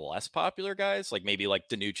with some of the less popular guys, like maybe like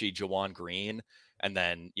DiNucci, Jawan Green, and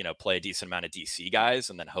then play a decent amount of DC guys,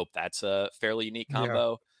 and then hope that's a fairly unique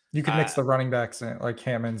combo. Yeah. You could mix the running backs in, like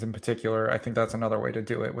Hammonds in particular. I think that's another way to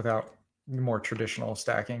do it without more traditional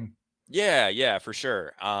stacking. Yeah, for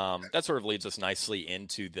sure. That sort of leads us nicely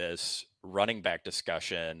into this running back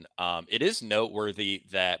discussion. It is noteworthy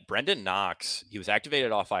that Brendan Knox, he was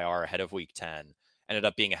activated off IR ahead of week 10, ended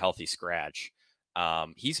up being a healthy scratch.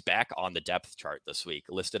 He's back on the depth chart this week,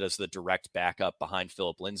 listed as the direct backup behind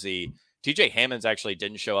Phillip Lindsay. TJ Hammonds actually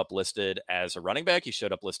didn't show up listed as a running back. He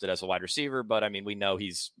showed up listed as a wide receiver, but I mean, we know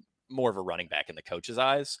he's more of a running back in the coach's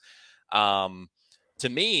eyes. To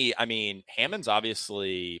me, I mean, Hammonds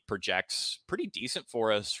obviously projects pretty decent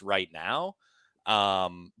for us right now.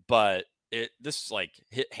 But this like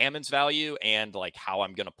Hammond's value and like how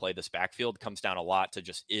I'm going to play this backfield comes down a lot to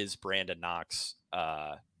just, is Brandon Knox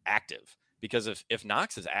active? Because if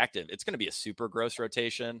Knox is active, it's going to be a super gross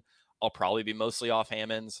rotation. I'll probably be mostly off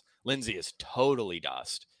Hammonds. Lindsay is totally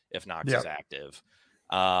dust if Knox is active.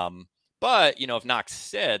 But if Knox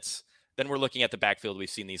sits, then we're looking at the backfield we've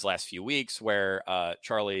seen these last few weeks where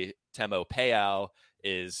Charlie Temo Payau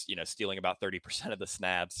is, stealing about 30% of the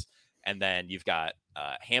snaps. And then you've got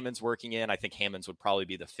Hammonds working in. I think Hammonds would probably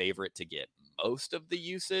be the favorite to get most of the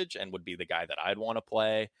usage and would be the guy that I'd want to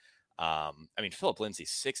play. I mean, Phillip Lindsay,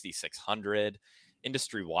 6,600.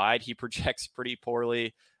 Industry-wide, he projects pretty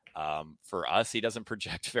poorly. For us, he doesn't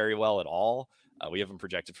project very well at all. We have him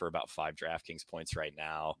projected for about 5 DraftKings points right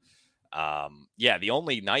now. The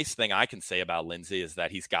only nice thing I can say about Lindsay is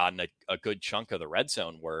that he's gotten a good chunk of the red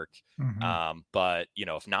zone work. But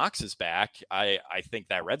if Knox is back, I think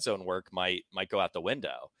that red zone work might go out the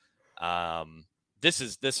window.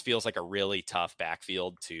 This feels like a really tough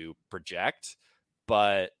backfield to project,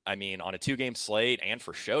 but I mean, on a 2-game slate and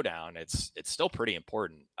for showdown, it's still pretty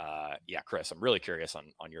important. Chris, I'm really curious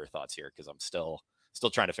on your thoughts here, because I'm still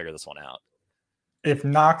trying to figure this one out. If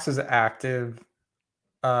Knox is active,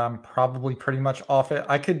 probably pretty much off it.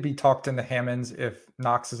 I could be talked into Hammonds if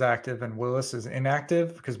Knox is active and Willis is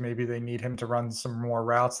inactive, because maybe they need him to run some more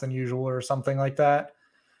routes than usual or something like that.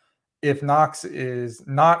 If Knox is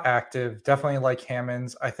not active, definitely like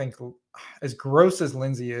Hammonds. I think as gross as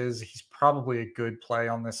Lindsay is, he's probably a good play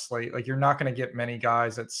on this slate. Like, you're not going to get many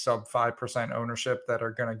guys at sub 5% ownership that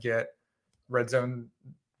are going to get red zone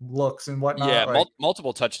looks and whatnot. Yeah,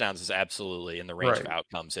 multiple touchdowns is absolutely in the range of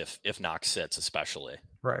outcomes if Knox sits, especially.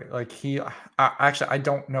 Right. Like I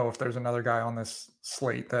don't know if there's another guy on this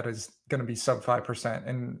slate that is going to be sub 5%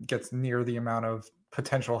 and gets near the amount of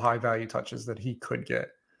potential high value touches that he could get.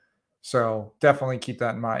 So definitely keep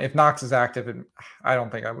that in mind. If Knox is active, I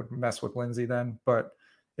don't think I would mess with Lindsay then, but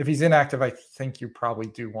if he's inactive, I think you probably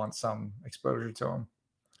do want some exposure to him.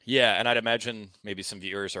 Yeah, and I'd imagine maybe some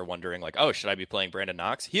viewers are wondering, like, oh, should I be playing Brandon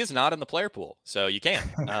Knox? He is not in the player pool, so you can.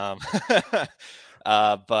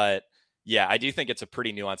 But yeah, I do think it's a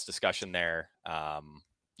pretty nuanced discussion there.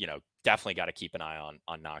 Definitely got to keep an eye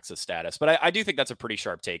on Knox's status. But I do think that's a pretty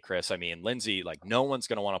sharp take, Chris. I mean, Lindsay, like, no one's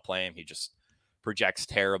going to want to play him. He just projects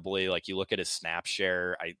terribly. Like, you look at his snap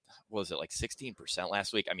share, was it like 16%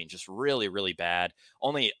 last week? I mean, just really, really bad.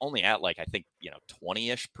 Only at like, I think,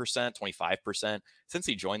 20-ish percent, 25% since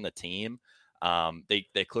he joined the team.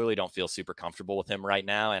 They clearly don't feel super comfortable with him right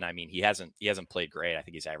now. And I mean, he hasn't played great. I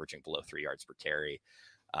think he's averaging below 3 yards per carry.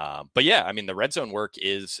 But yeah, I mean, the red zone work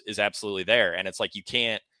is absolutely there. And it's like, you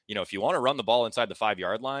can't, if you want to run the ball inside the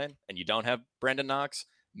 5-yard line and you don't have Brandon Knox,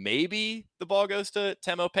 maybe the ball goes to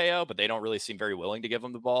Temo Peo, but they don't really seem very willing to give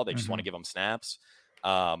him the ball. They just want to give him snaps.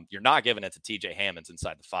 You're not giving it to TJ Hammonds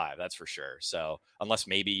inside the 5, that's for sure. So unless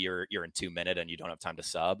maybe you're in 2-minute and you don't have time to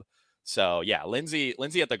sub. So yeah, Lindsey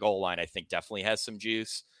at the goal line, I think definitely has some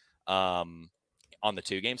juice on the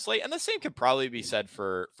 2-game slate. And the same could probably be said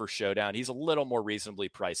for Showdown. He's a little more reasonably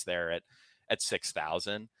priced there at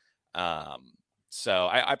 6,000. So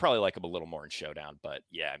I probably like him a little more in Showdown, but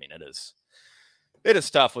yeah, I mean, it is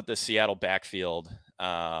tough with the Seattle backfield.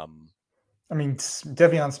 I mean,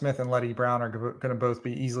 Devion Smith and Letty Brown are going to both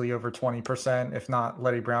be easily over 20%, if not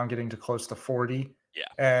Letty Brown getting to close to 40. Yeah.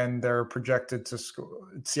 And they're projected to score.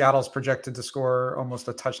 Seattle's projected to score almost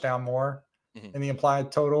a touchdown more in the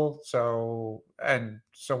implied total. So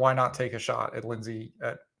why not take a shot at Lindsey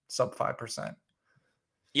at sub 5%?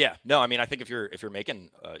 Yeah, no, I mean, I think if you're making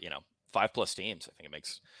 5+ teams, I think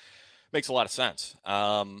it makes a lot of sense.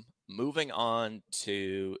 Moving on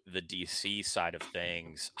to the DC side of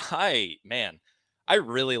things, I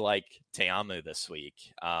really like Teamu this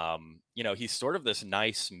week. He's sort of this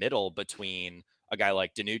nice middle between a guy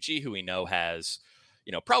like DiNucci, who we know has,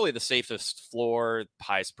 probably the safest floor,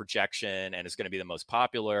 highest projection, and is going to be the most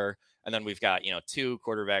popular. And then we've got, 2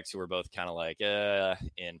 quarterbacks who are both kind of like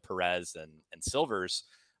in Perez and Silvers.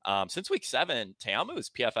 Since week 7, Teamu is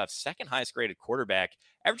PFF's second highest graded quarterback,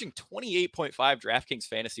 averaging 28.5 DraftKings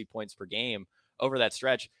fantasy points per game over that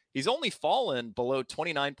stretch. He's only fallen below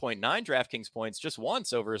 29.9 DraftKings points just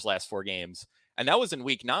once over his last 4 games. And that was in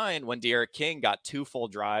week 9 when De'Aaron King got 2 full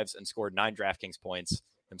drives and scored 9 DraftKings points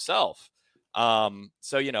himself.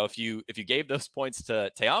 So, if you gave those points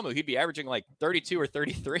to Teamu, he'd be averaging like 32 or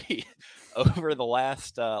 33 over the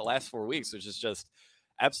last 4 weeks, which is just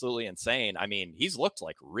absolutely insane. I mean, he's looked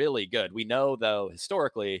like really good. We know, though,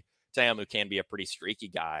 historically, Teamu can be a pretty streaky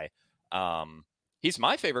guy. He's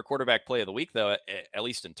my favorite quarterback play of the week, though, at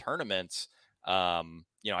least in tournaments.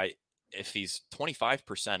 If he's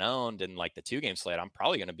 25% owned in like the 2-game slate, I'm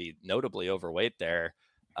probably going to be notably overweight there.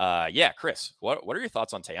 Chris, what are your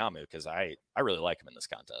thoughts on Teamu? Because I really like him in this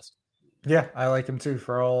contest. Yeah, I like him too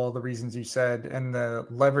for all the reasons you said, and the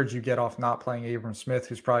leverage you get off not playing Abram Smith,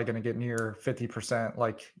 who's probably going to get near 50%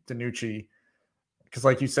 like DiNucci. Because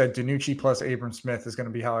like you said, DiNucci plus Abram Smith is going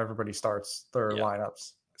to be how everybody starts their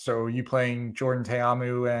lineups. So you playing Jordan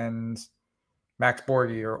Teamu and Max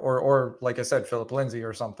Borghi or like I said, Philip Lindsay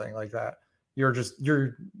or something like that. You're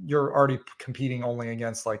already competing only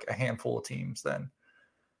against like a handful of teams then.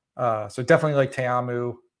 So definitely like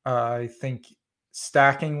Teamu. I think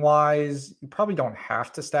stacking wise, you probably don't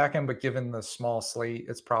have to stack him, but given the small slate,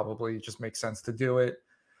 it's probably just makes sense to do it.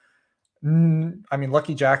 I mean,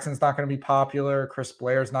 Lucky Jackson's not going to be popular. Chris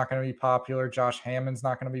Blair's not going to be popular. Josh Hammond's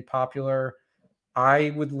not going to be popular.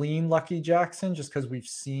 I would lean Lucky Jackson just because we've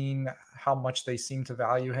seen how much they seem to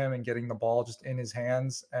value him and getting the ball just in his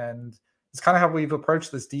hands. And it's kind of how we've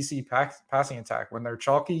approached this DC passing attack. When they're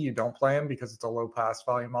chalky, you don't play them because it's a low pass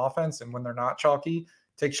volume offense. And when they're not chalky,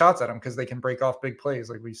 take shots at them because they can break off big plays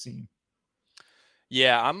like we've seen.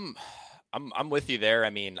 Yeah, I'm with you there. I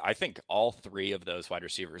mean, I think all 3 of those wide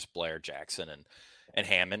receivers, Blair, Jackson, and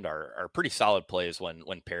Hammond, are pretty solid plays when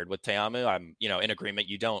paired with Teamu. I'm in agreement.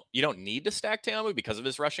 You don't need to stack Teamu because of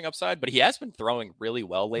his rushing upside, but he has been throwing really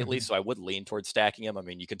well lately, so I would lean towards stacking him. I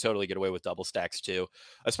mean, you can totally get away with double stacks too,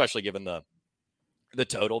 especially given the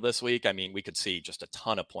total this week. I mean, we could see just a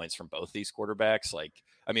ton of points from both these quarterbacks. Like,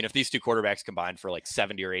 I mean, if these 2 quarterbacks combined for like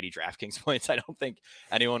 70 or 80 DraftKings points, I don't think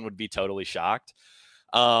anyone would be totally shocked.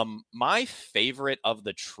 My favorite of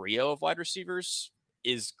the trio of wide receivers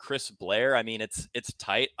is Chris Blair. I mean, it's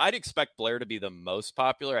tight. I'd expect Blair to be the most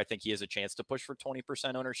popular. I think he has a chance to push for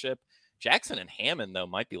 20% ownership. Jackson and Hammond, though,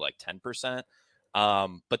 might be like 10%.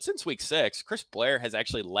 But since week 6, Chris Blair has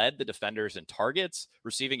actually led the defenders in targets,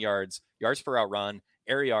 receiving yards, yards per out run,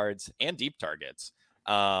 air yards, and deep targets.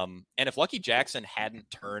 And if Lucky Jackson hadn't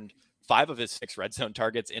turned 5 of his 6 red zone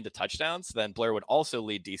targets into touchdowns, then Blair would also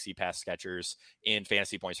lead DC pass catchers in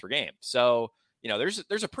fantasy points per game. So,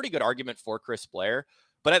 there's a pretty good argument for Chris Blair,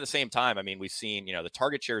 but at the same time, I mean, we've seen, the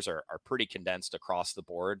target shares are pretty condensed across the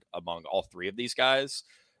board among all 3 of these guys.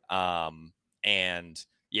 Lucky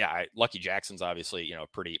Jackson's obviously,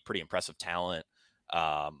 pretty impressive talent.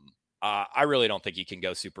 I really don't think you can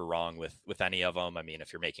go super wrong with any of them. I mean,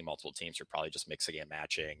 if you're making multiple teams, you're probably just mixing and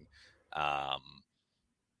matching.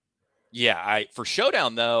 For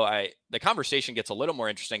Showdown, though, the conversation gets a little more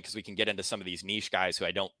interesting because we can get into some of these niche guys who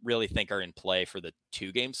I don't really think are in play for the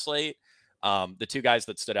 2-game slate. The 2 guys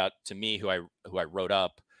that stood out to me who I wrote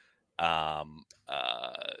up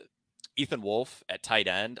Ethan Wolf at tight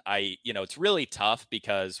end. It's really tough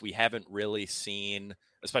because we haven't really seen,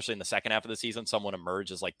 especially in the second half of the season, someone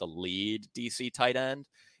emerge as like the lead DC tight end.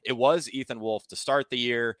 It was Ethan Wolf to start the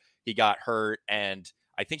year. He got hurt, and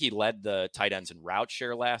I think he led the tight ends in route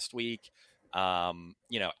share last week.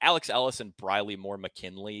 Alex Ellis and Briley Moore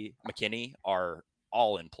McKinney are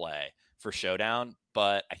all in play for showdown,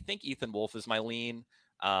 but I think Ethan Wolf is my lean.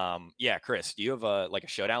 Chris, do you have a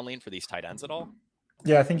showdown lean for these tight ends at all?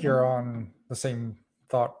 Yeah, I think you're on the same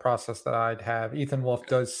thought process that I'd have. Ethan Wolf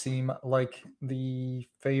does seem like the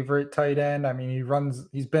favorite tight end. I mean,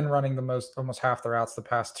 he's been running almost half the routes the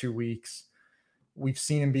past 2 weeks. We've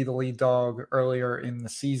seen him be the lead dog earlier in the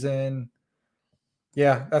season.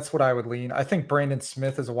 Yeah, that's what I would lean. I think Brandon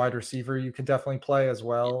Smith is a wide receiver you could definitely play as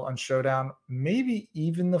well on showdown. Maybe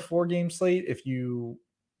even the 4-game slate if you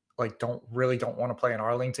don't want to play an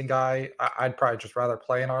Arlington guy. I'd probably just rather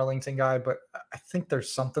play an Arlington guy, but I think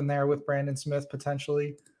there's something there with Brandon Smith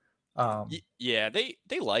potentially.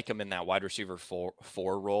 They like him in that wide receiver four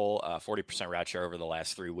role, 40% route share over the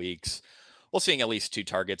last 3 weeks. Well, seeing at least 2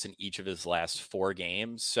 targets in each of his last 4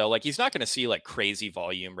 games. So he's not going to see crazy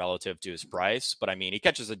volume relative to his price, but I mean, he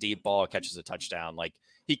catches a deep ball, catches a touchdown.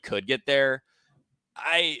 He could get there.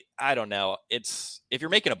 I don't know. If you're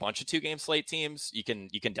making a bunch of 2-game slate teams, you can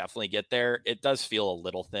definitely get there. It does feel a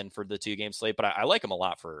little thin for the 2-game slate, but I like him a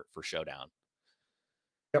lot for showdown.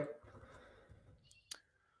 Yep.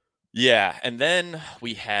 Yeah, and then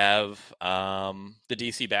we have the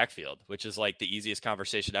DC backfield, which is the easiest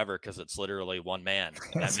conversation ever because it's literally one man.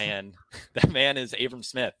 And that man is Abram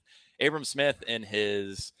Smith. Abram Smith in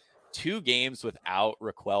his 2 games without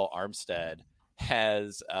Raquel Armstead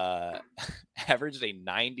has averaged a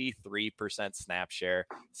 93% snap share,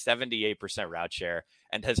 78% route share,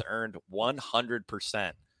 and has earned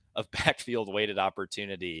 100% of backfield weighted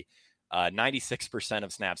opportunity, 96%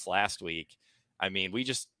 of snaps last week. I mean,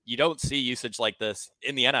 you don't see usage like this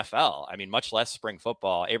in the NFL. I mean, much less spring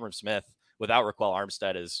football. Abram Smith without Raquel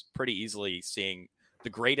Armstead is pretty easily seeing the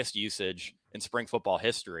greatest usage in spring football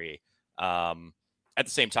history. At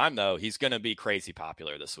the same time, though, he's going to be crazy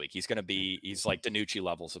popular this week. He's like DiNucci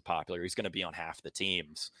levels of popular. He's going to be on half the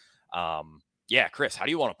teams. Chris, how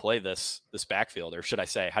do you want to play this backfield? Or should I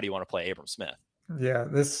say, how do you want to play Abram Smith? Yeah,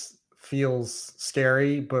 this feels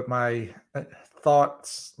scary, but my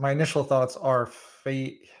initial thoughts are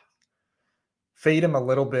fade him a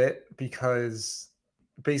little bit because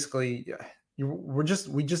basically we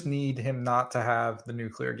just need him not to have the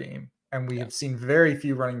nuclear game. And we have seen very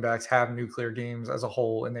few running backs have nuclear games as a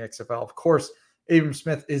whole in the XFL. Of course, Abram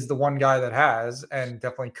Smith is the one guy that has and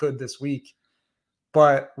definitely could this week.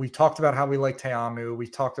 But we talked about how we like Te'amu. We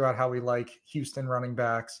talked about how we like Houston running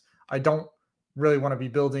backs. I don't really want to be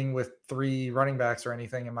building with 3 running backs or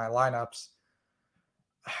anything in my lineups.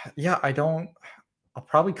 Yeah, I'll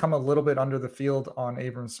probably come a little bit under the field on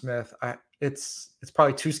Abram Smith. It's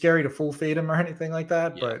probably too scary to full fade him or anything like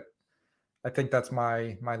that, but I think that's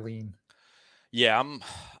my lean. Yeah,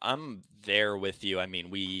 I'm there with you. I mean,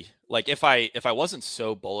 if I wasn't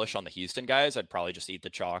so bullish on the Houston guys, I'd probably just eat the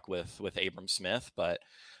chalk with Abram Smith. But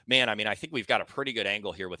man, I mean, I think we've got a pretty good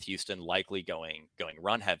angle here with Houston likely going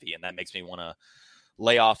run heavy, and that makes me want to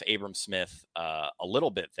lay off Abram Smith a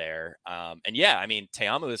little bit there. And yeah, I mean,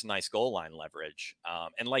 Te'amu is nice goal line leverage.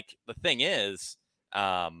 And the thing is,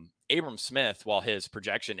 Abram Smith, while his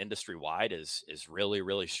projection industry wide is really,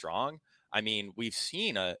 really strong, I mean, we've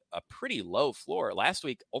seen a pretty low floor. Last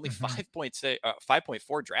week, only 5.4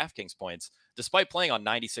 DraftKings points, despite playing on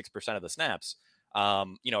 96% of the snaps.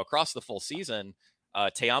 Across the full season,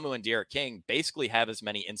 Te'amu and Derek King basically have as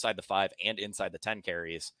many inside the 5 and inside the 10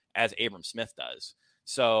 carries as Abram Smith does.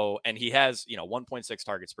 So, and he has, 1.6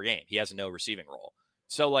 targets per game. He has no receiving role.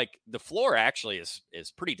 So the floor actually is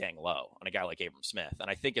pretty dang low on a guy like Abram Smith. And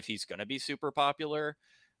I think if he's going to be super popular,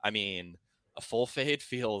 I mean, a full fade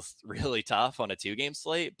feels really tough on a 2-game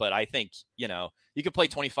slate, but I think, you could play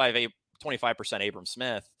 25% Abram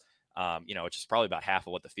Smith, which is probably about half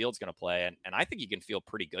of what the field's going to play. And I think you can feel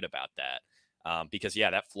pretty good about that because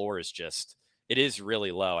that floor is it is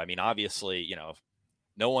really low. I mean, obviously,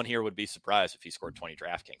 no one here would be surprised if he scored 20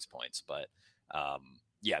 DraftKings points, but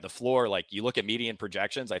the floor, you look at median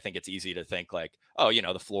projections, I think it's easy to think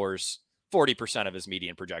the floor's 40% of his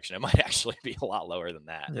median projection. It might actually be a lot lower than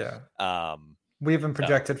that. Yeah. We have him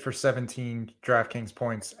projected for 17 DraftKings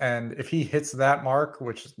points. And if he hits that mark,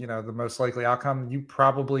 which is, the most likely outcome, you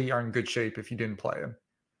probably are in good shape if you didn't play him.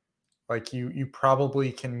 You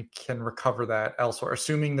probably can recover that elsewhere,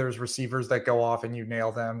 assuming there's receivers that go off and you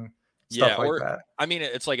nail them. stuff Yeah, like or that. I mean,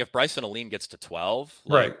 it's like if Bryson Aline gets to 12,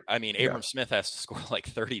 like Right. I mean, Yeah. Abram Smith has to score like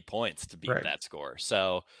 30 points to beat Right. that score.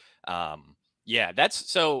 So, yeah,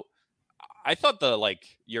 that's so. I thought the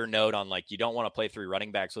like your note on like you don't want to play 3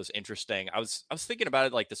 running backs was interesting. I was thinking about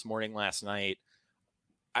it like this morning, last night.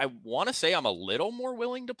 I want to say I'm a little more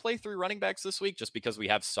willing to play 3 running backs this week just because we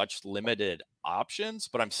have such limited options,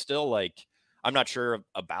 but I'm still like, I'm not sure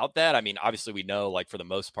about that. I mean, obviously, we know like for the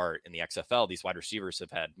most part in the XFL, these wide receivers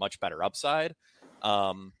have had much better upside.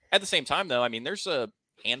 At the same time, though, I mean, there's a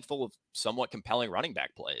handful of somewhat compelling running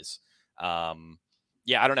back plays.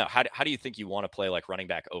 Yeah, I don't know. How do you think you want to play like running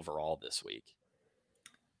back overall this week?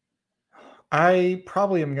 I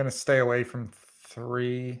probably am going to stay away from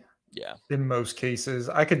 3 Yeah, in most cases.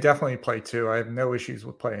 I could definitely play 2. I have no issues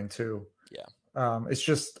with playing 2. yeah, It's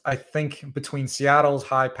just I think between Seattle's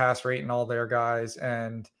high pass rate and all their guys,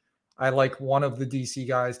 and I like one of the DC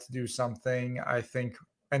guys to do something. I think,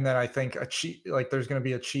 and then I think a cheap like there's going to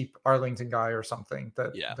be a cheap Arlington guy or something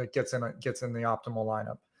yeah. that gets in the optimal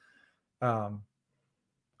lineup. Um,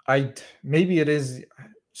 I maybe it is.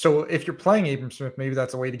 So if you're playing Abram Smith, maybe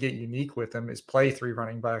that's a way to get unique with him is play 3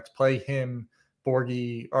 running backs, play him,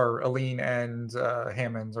 Borgie or Aline and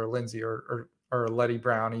Hammonds or Lindsay or Letty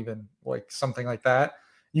Brown, even like something like that.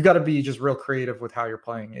 You got to be just real creative with how you're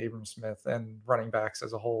playing Abram Smith and running backs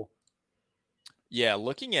as a whole. Yeah,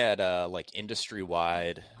 looking at like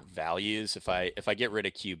industry-wide values, if I get rid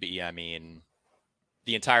of QB, I mean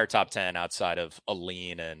the entire top 10 outside of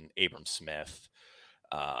Aline and Abram Smith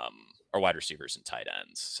um, are wide receivers and tight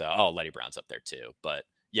ends. So, Letty Brown's up there too. But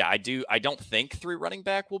yeah, I don't think 3 running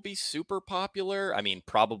back will be super popular. I mean,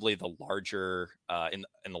 probably the larger in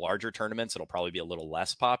the larger tournaments, it'll probably be a little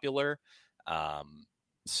less popular.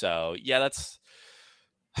 So yeah, that's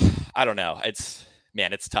I don't know. It's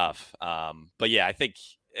tough. But yeah, I think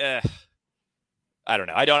I don't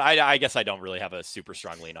know. I guess I don't really have a super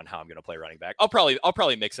strong lean on how I'm going to play running back. I'll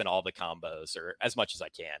probably mix in all the combos or as much as I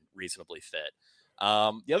can reasonably fit.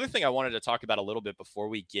 The other thing I wanted to talk about a little bit before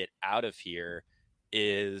we get out of here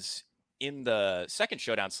is in the second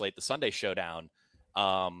showdown slate, the Sunday showdown.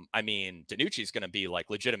 I mean, Danucci's going to be like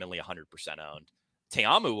legitimately 100% owned.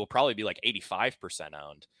 Teamu will probably be like 85%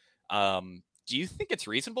 owned. Do you think it's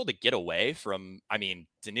reasonable to get away from? I mean,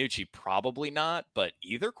 Danucci probably not, but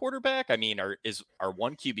either quarterback. I mean, are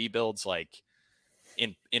 1 QB builds like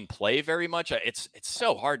in play very much? It's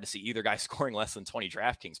so hard to see either guy scoring less than 20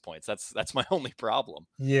 DraftKings points. That's my only problem.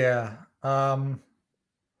 Yeah. I'm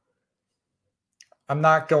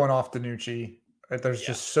not going off Danucci. There's Yeah.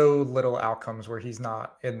 just so little outcomes where he's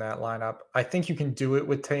not in that lineup. I think you can do it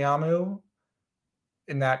with Teamu.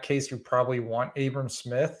 In that case, you probably want Abram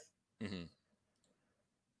Smith. Mm-hmm.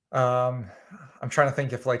 I'm trying to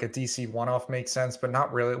think if like a DC one-off makes sense, but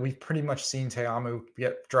not really. We've pretty much seen Teamu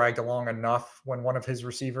get dragged along enough when one of his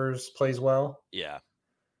receivers plays well. Yeah.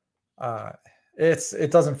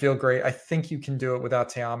 It doesn't feel great. I think you can do it without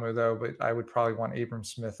Teamu though, but I would probably want Abram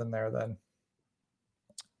Smith in there then.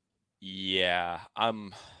 Yeah,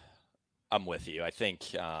 I'm with you. I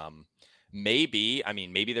think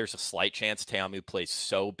maybe there's a slight chance Teamu plays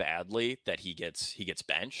so badly that he gets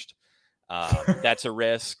benched. That's a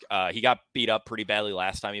risk. He got beat up pretty badly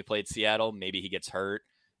last time he played Seattle. Maybe he gets hurt.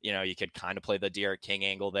 You could kind of play the Derek King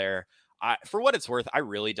angle there. For what it's worth, I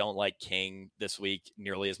really don't like King this week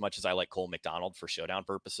nearly as much as I like Cole McDonald for showdown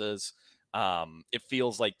purposes. It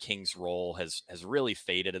feels like King's role has really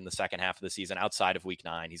faded in the second half of the season. Outside of week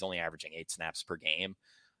 9, he's only averaging 8 snaps per game.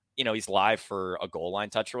 He's live for a goal line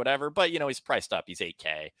touch or whatever, but he's priced up. He's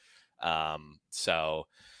 8K. So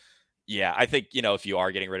yeah, I think, if you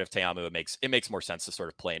are getting rid of Teamu, it makes more sense to sort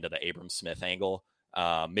of play into the Abram Smith angle.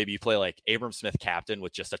 Maybe you play like Abram Smith captain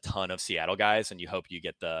with just a ton of Seattle guys, and you hope you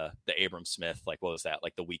get the Abram Smith, like what was that,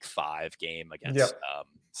 like the week 5 game against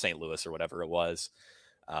St. Louis or whatever it was.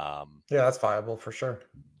 Yeah, that's viable for sure.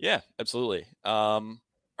 Yeah, absolutely. All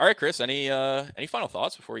right, Chris, any final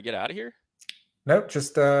thoughts before we get out of here? Nope,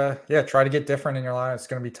 just try to get different in your line. It's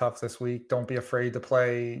going to be tough this week. Don't be afraid to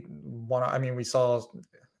play one. I mean, we saw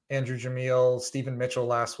Andrew Jamil, Stephen Mitchell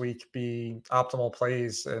last week be optimal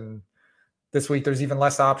plays, and this week there's even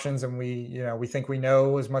less options, and we think we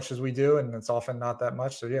know as much as we do, and it's often not that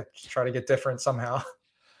much. So yeah, just try to get different somehow.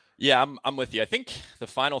 Yeah, I'm with you. I think the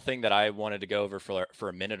final thing that I wanted to go over for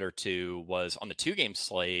a minute or two was on the 2-game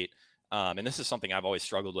slate, and this is something I've always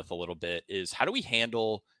struggled with a little bit, is how do we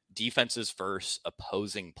handle defenses versus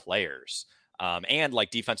opposing players, and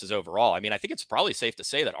like defenses overall? I mean, I think it's probably safe to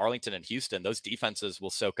say that Arlington and Houston, those defenses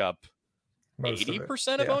will soak up Most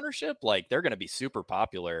 80% of ownership, like they're going to be super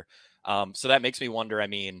popular. So that makes me wonder. I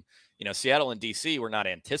mean, Seattle and DC, we're not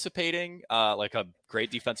anticipating like a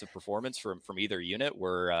great defensive performance from either unit.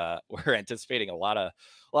 We're anticipating a lot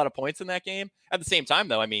of points in that game. At the same time,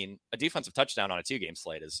 though, I mean, a defensive touchdown on a 2-game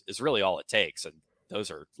slate is really all it takes, and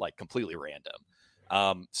those are like completely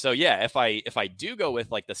random. So yeah, if I do go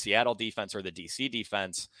with like the Seattle defense or the DC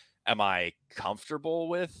defense, am I comfortable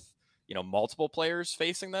with multiple players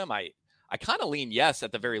facing them? I kind of lean yes,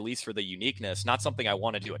 at the very least, for the uniqueness. Not something I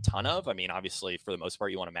want to do a ton of. I mean, obviously, for the most part,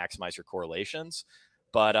 you want to maximize your correlations.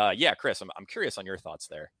 But yeah, Chris, I'm curious on your thoughts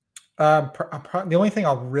there. The only thing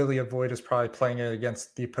I'll really avoid is probably playing it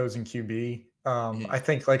against the opposing QB. I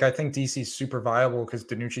think DC's super viable because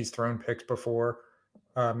DiNucci's thrown picks before.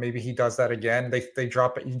 Maybe he does that again. They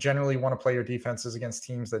drop it. You generally want to play your defenses against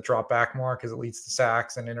teams that drop back more because it leads to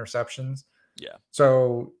sacks and interceptions. Yeah.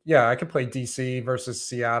 So yeah, I could play DC versus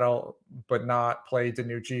Seattle, but not play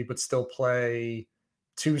DiNucci, but still play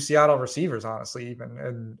 2 Seattle receivers, honestly,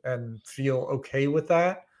 even and feel okay with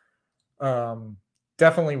that.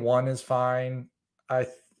 Definitely 1 is fine.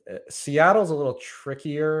 Seattle's a little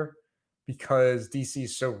trickier because DC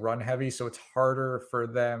is so run heavy, so it's harder for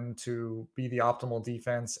them to be the optimal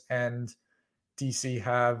defense, and DC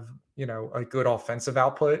have a good offensive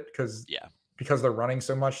output because they're running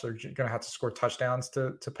so much, they're going to have to score touchdowns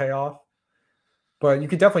to pay off. But you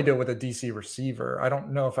could definitely do it with a DC receiver. I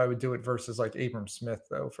don't know if I would do it versus like Abram Smith,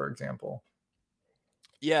 though, for example.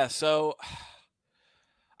 Yeah, so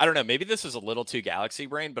I don't know. Maybe this is a little too galaxy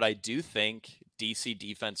brain, but I do think DC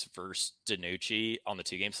defense versus DiNucci on the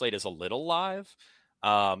 2-game slate is a little live.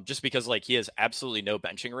 Just because like he has absolutely no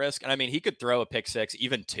benching risk. And I mean, he could throw a pick 6,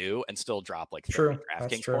 even 2, and still drop like 30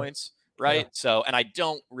 DraftKings points. Right. Yeah. So, and I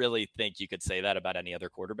don't really think you could say that about any other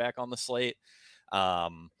quarterback on the slate.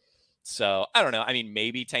 So I don't know. I mean,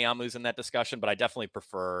 maybe Te'amu's in that discussion, but I definitely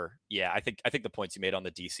prefer. Yeah, I think the points you made on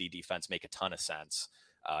the DC defense make a ton of sense.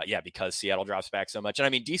 Because Seattle drops back so much, and I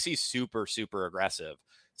mean DC's super, super aggressive.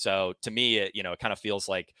 So to me, it kind of feels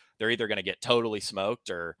like they're either going to get totally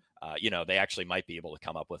smoked or they actually might be able to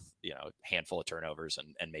come up with a handful of turnovers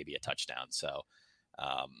and maybe a touchdown. So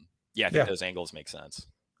I think those angles make sense.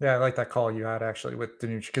 Yeah, I like that call you had actually with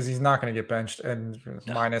DiNucci because he's not going to get benched and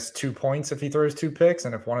minus 2 points if he throws 2 picks.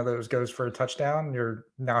 And if one of those goes for a touchdown,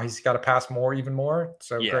 he's got to pass even more.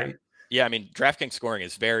 So great. Yeah, I mean, DraftKings scoring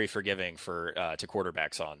is very forgiving for to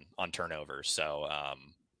quarterbacks on turnovers. So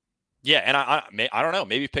and I don't know,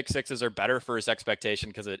 maybe pick 6s are better for his expectation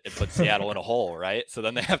because it puts Seattle in a hole, right? So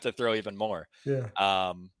then they have to throw even more.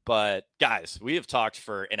 Yeah. But guys, we have talked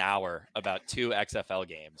for an hour about 2 XFL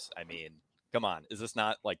games. I mean, come on, is this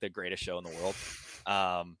not like the greatest show in the world?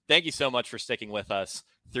 Thank you so much for sticking with us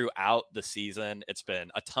throughout the season. It's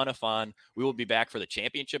been a ton of fun. We will be back for the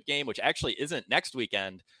championship game, which actually isn't next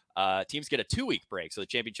weekend. Teams get a 2-week break. So the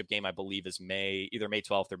championship game, I believe, is either May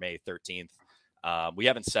 12th or May 13th. We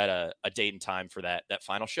haven't set a date and time for that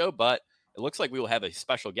final show, but it looks like we will have a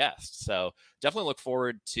special guest. So definitely look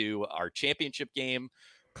forward to our championship game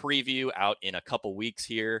preview out in a couple weeks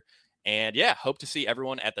here. And hope to see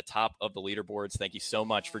everyone at the top of the leaderboards. Thank you so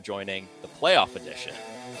much for joining the playoff edition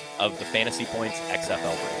of the Fantasy Points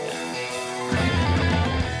XFL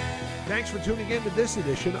Breakdown. Thanks for tuning in to this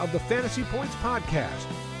edition of the Fantasy Points Podcast.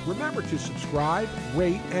 Remember to subscribe,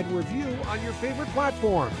 rate, and review on your favorite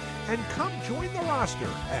platform. And come join the roster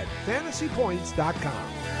at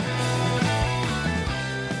fantasypoints.com.